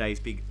today's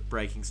big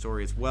breaking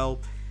story as well.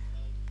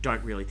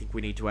 Don't really think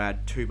we need to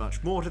add too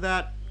much more to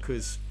that.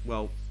 because,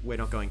 well, we're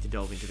not going to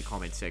delve into the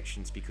comment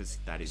sections because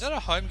that Is that a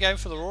home game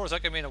for the Raw? Or is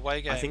that going to be an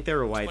away game? I think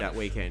they're away that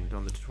weekend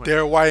on the 20th. They're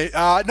away.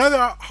 No,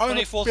 they're home.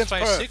 24th, against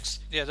 26th? Perth.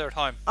 Yeah, they're at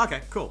home.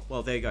 Okay, cool.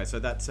 Well, there you go. So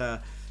that's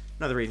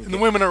another reason. And the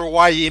women are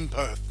away in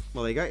Perth.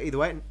 Well, there you go. Either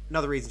way,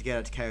 another reason to get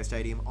out to KO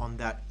Stadium on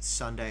that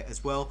Sunday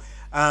as well.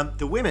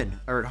 The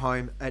women are at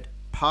home at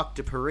Parc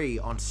de Paris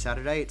on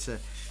Saturday. It's a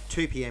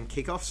 2 p.m.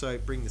 kickoff, so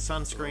bring the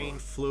sunscreen,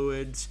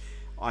 fluids,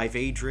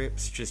 IV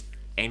drips, just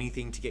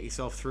anything to get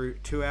yourself through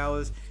 2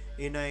 hours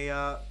in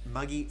a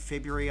muggy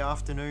February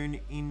afternoon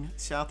in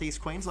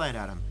southeast Queensland,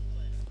 Adam.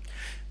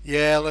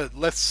 Yeah,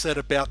 less said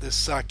about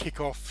this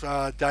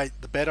kickoff date,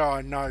 the better.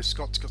 I know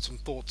Scott's got some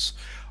thoughts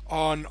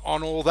on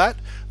all that.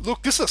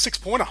 Look, this is a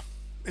 6-pointer,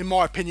 in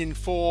my opinion,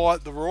 for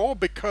the Raw,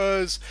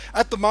 because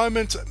at the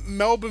moment,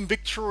 Melbourne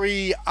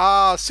Victory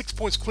are 6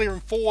 points clear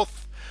in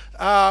fourth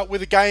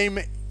with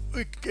an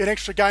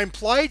extra game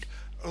played.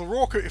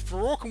 If the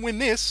Raw can win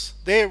this,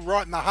 they're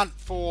right in the hunt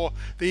for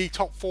the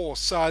top four.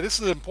 So this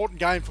is an important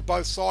game for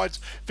both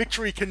sides.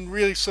 Victory can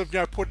really sort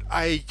of put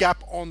a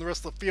gap on the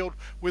rest of the field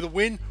with a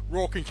win.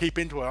 Raw can keep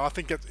into it. I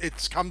think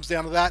it comes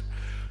down to that.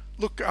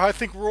 Look, I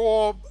think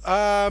Raw.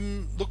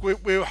 Look,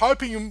 we're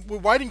hoping, we're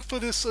waiting for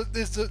this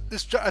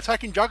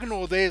attacking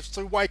juggernaut there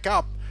to wake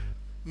up.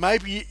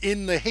 Maybe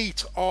in the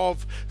heat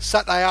of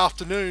Saturday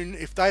afternoon,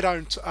 if they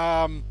don't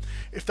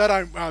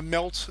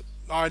melt.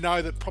 I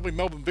know that probably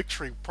Melbourne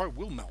Victory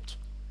probably will melt.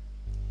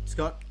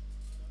 Scott?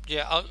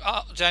 Yeah,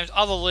 James,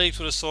 other leagues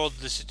would have sorted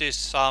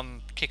this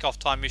kick-off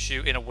time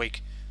issue in a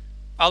week.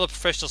 Other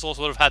professionals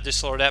also would have had this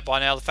sorted out by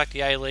now. The fact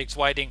the A-League's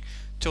waiting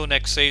till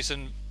next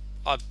season,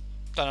 I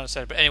don't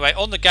understand. But anyway,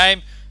 on the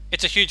game,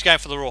 it's a huge game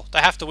for the Raw. They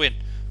have to win.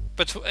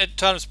 But in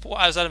terms,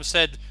 as Adam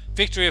said,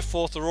 Victory are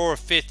fourth, the Raw are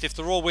fifth. If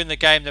the Raw win the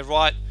game, they're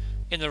right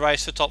in the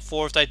race for top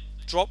four. If they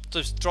drop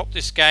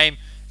this game,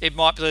 it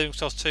might be leaving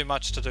themselves too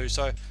much to do.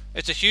 So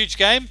it's a huge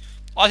game.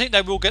 I think they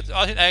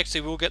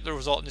actually will get the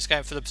result in this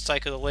game for the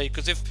sake of the league.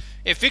 Because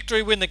if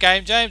Victory win the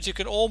game, James, you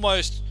can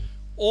almost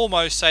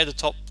say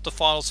the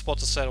final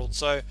spots are settled.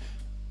 So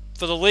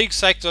for the league's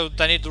sake,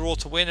 they need the Raw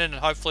to win, and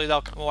hopefully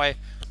they'll come away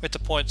with the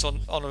points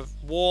on a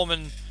warm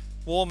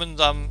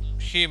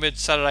and humid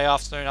Saturday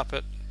afternoon up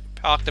at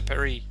Parc de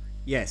Paris.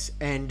 Yes,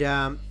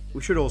 and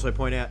we should also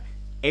point out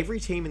every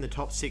team in the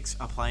top six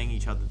are playing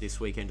each other this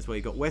weekend as well.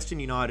 You've got Western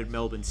United,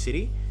 Melbourne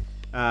City,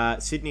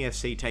 Sydney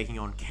FC taking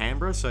on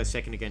Canberra, so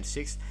third against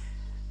sixth,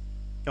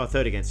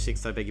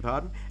 I beg your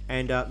pardon,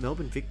 and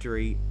Melbourne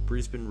Victory,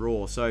 Brisbane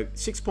Raw. So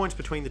 6 points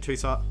between the two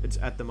sides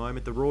at the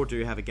moment. The Raw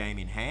do have a game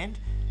in hand,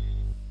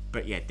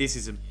 but yeah, this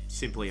is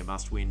simply a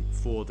must-win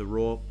for the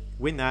Raw.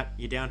 Win that,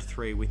 you're down to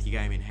 3 with your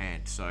game in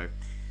hand. So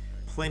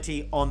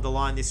plenty on the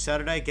line this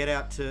Saturday. Get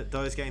out to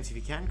those games if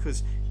you can,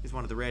 because it's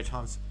one of the rare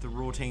times the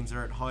Raw teams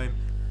are at home.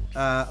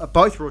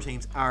 Both Raw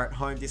teams are at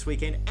home this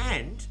weekend,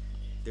 and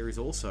there is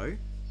also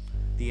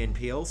the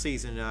NPL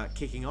season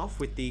kicking off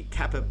with the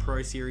Kappa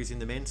Pro Series in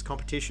the men's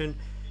competition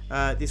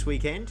this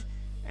weekend,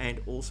 and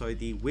also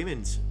the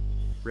women's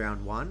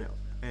round 1,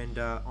 and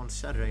on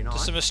Saturday night.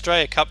 There's some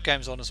Australia Cup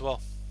games on as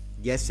well.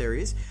 Yes, there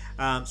is.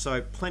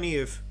 So plenty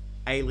of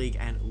A-League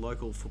and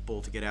local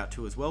football to get out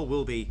to as well.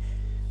 We'll be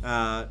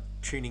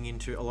tuning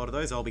into a lot of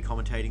those. I'll be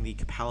commentating the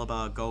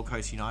Capalaba Gold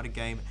Coast United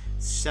game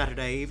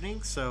Saturday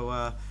evening,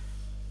 so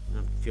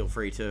feel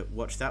free to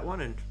watch that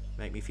one and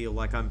make me feel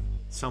like I'm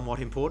somewhat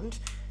important.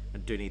 I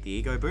do need the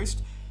ego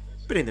boost.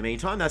 But in the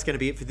meantime, that's going to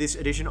be it for this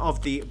edition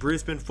of the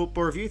Brisbane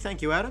Football Review.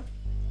 Thank you, Adam.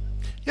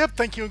 Yep,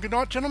 thank you and good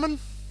night, gentlemen.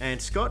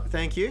 And Scott,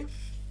 thank you.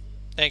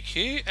 Thank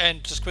you.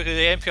 And just quickly,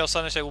 the NPL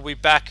Sunday Show will be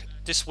back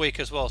this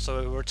week as well.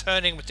 So we're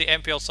returning with the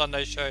NPL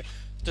Sunday Show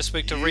this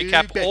week to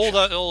recap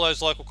all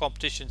those local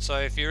competitions. So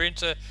if you're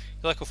into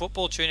local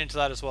football, tune into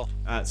that as well.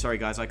 Sorry,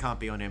 guys, I can't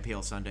be on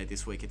NPL Sunday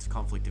this week. It's a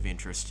conflict of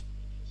interest.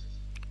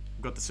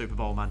 I've got the Super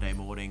Bowl Monday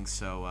morning,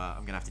 so I'm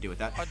going to have to deal with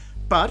that.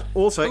 But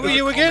also, who are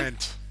you again?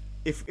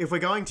 If we're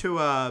going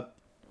to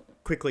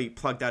quickly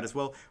plug that as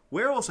well,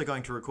 we're also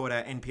going to record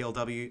our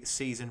NPLW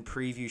season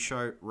preview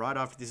show right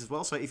after this as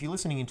well. So if you're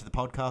listening into the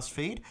podcast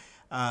feed,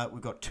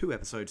 we've got 2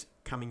 episodes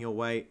coming your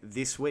way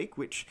this week,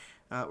 which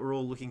we're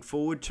all looking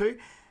forward to.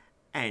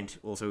 And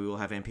also we will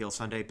have NPL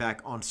Sunday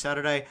back on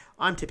Saturday.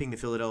 I'm tipping the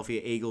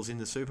Philadelphia Eagles in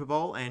the Super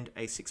Bowl, and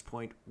a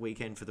 6-point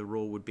weekend for the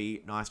Raw would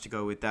be nice to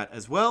go with that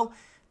as well.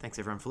 Thanks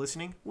everyone for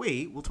listening.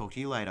 We will talk to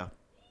you later.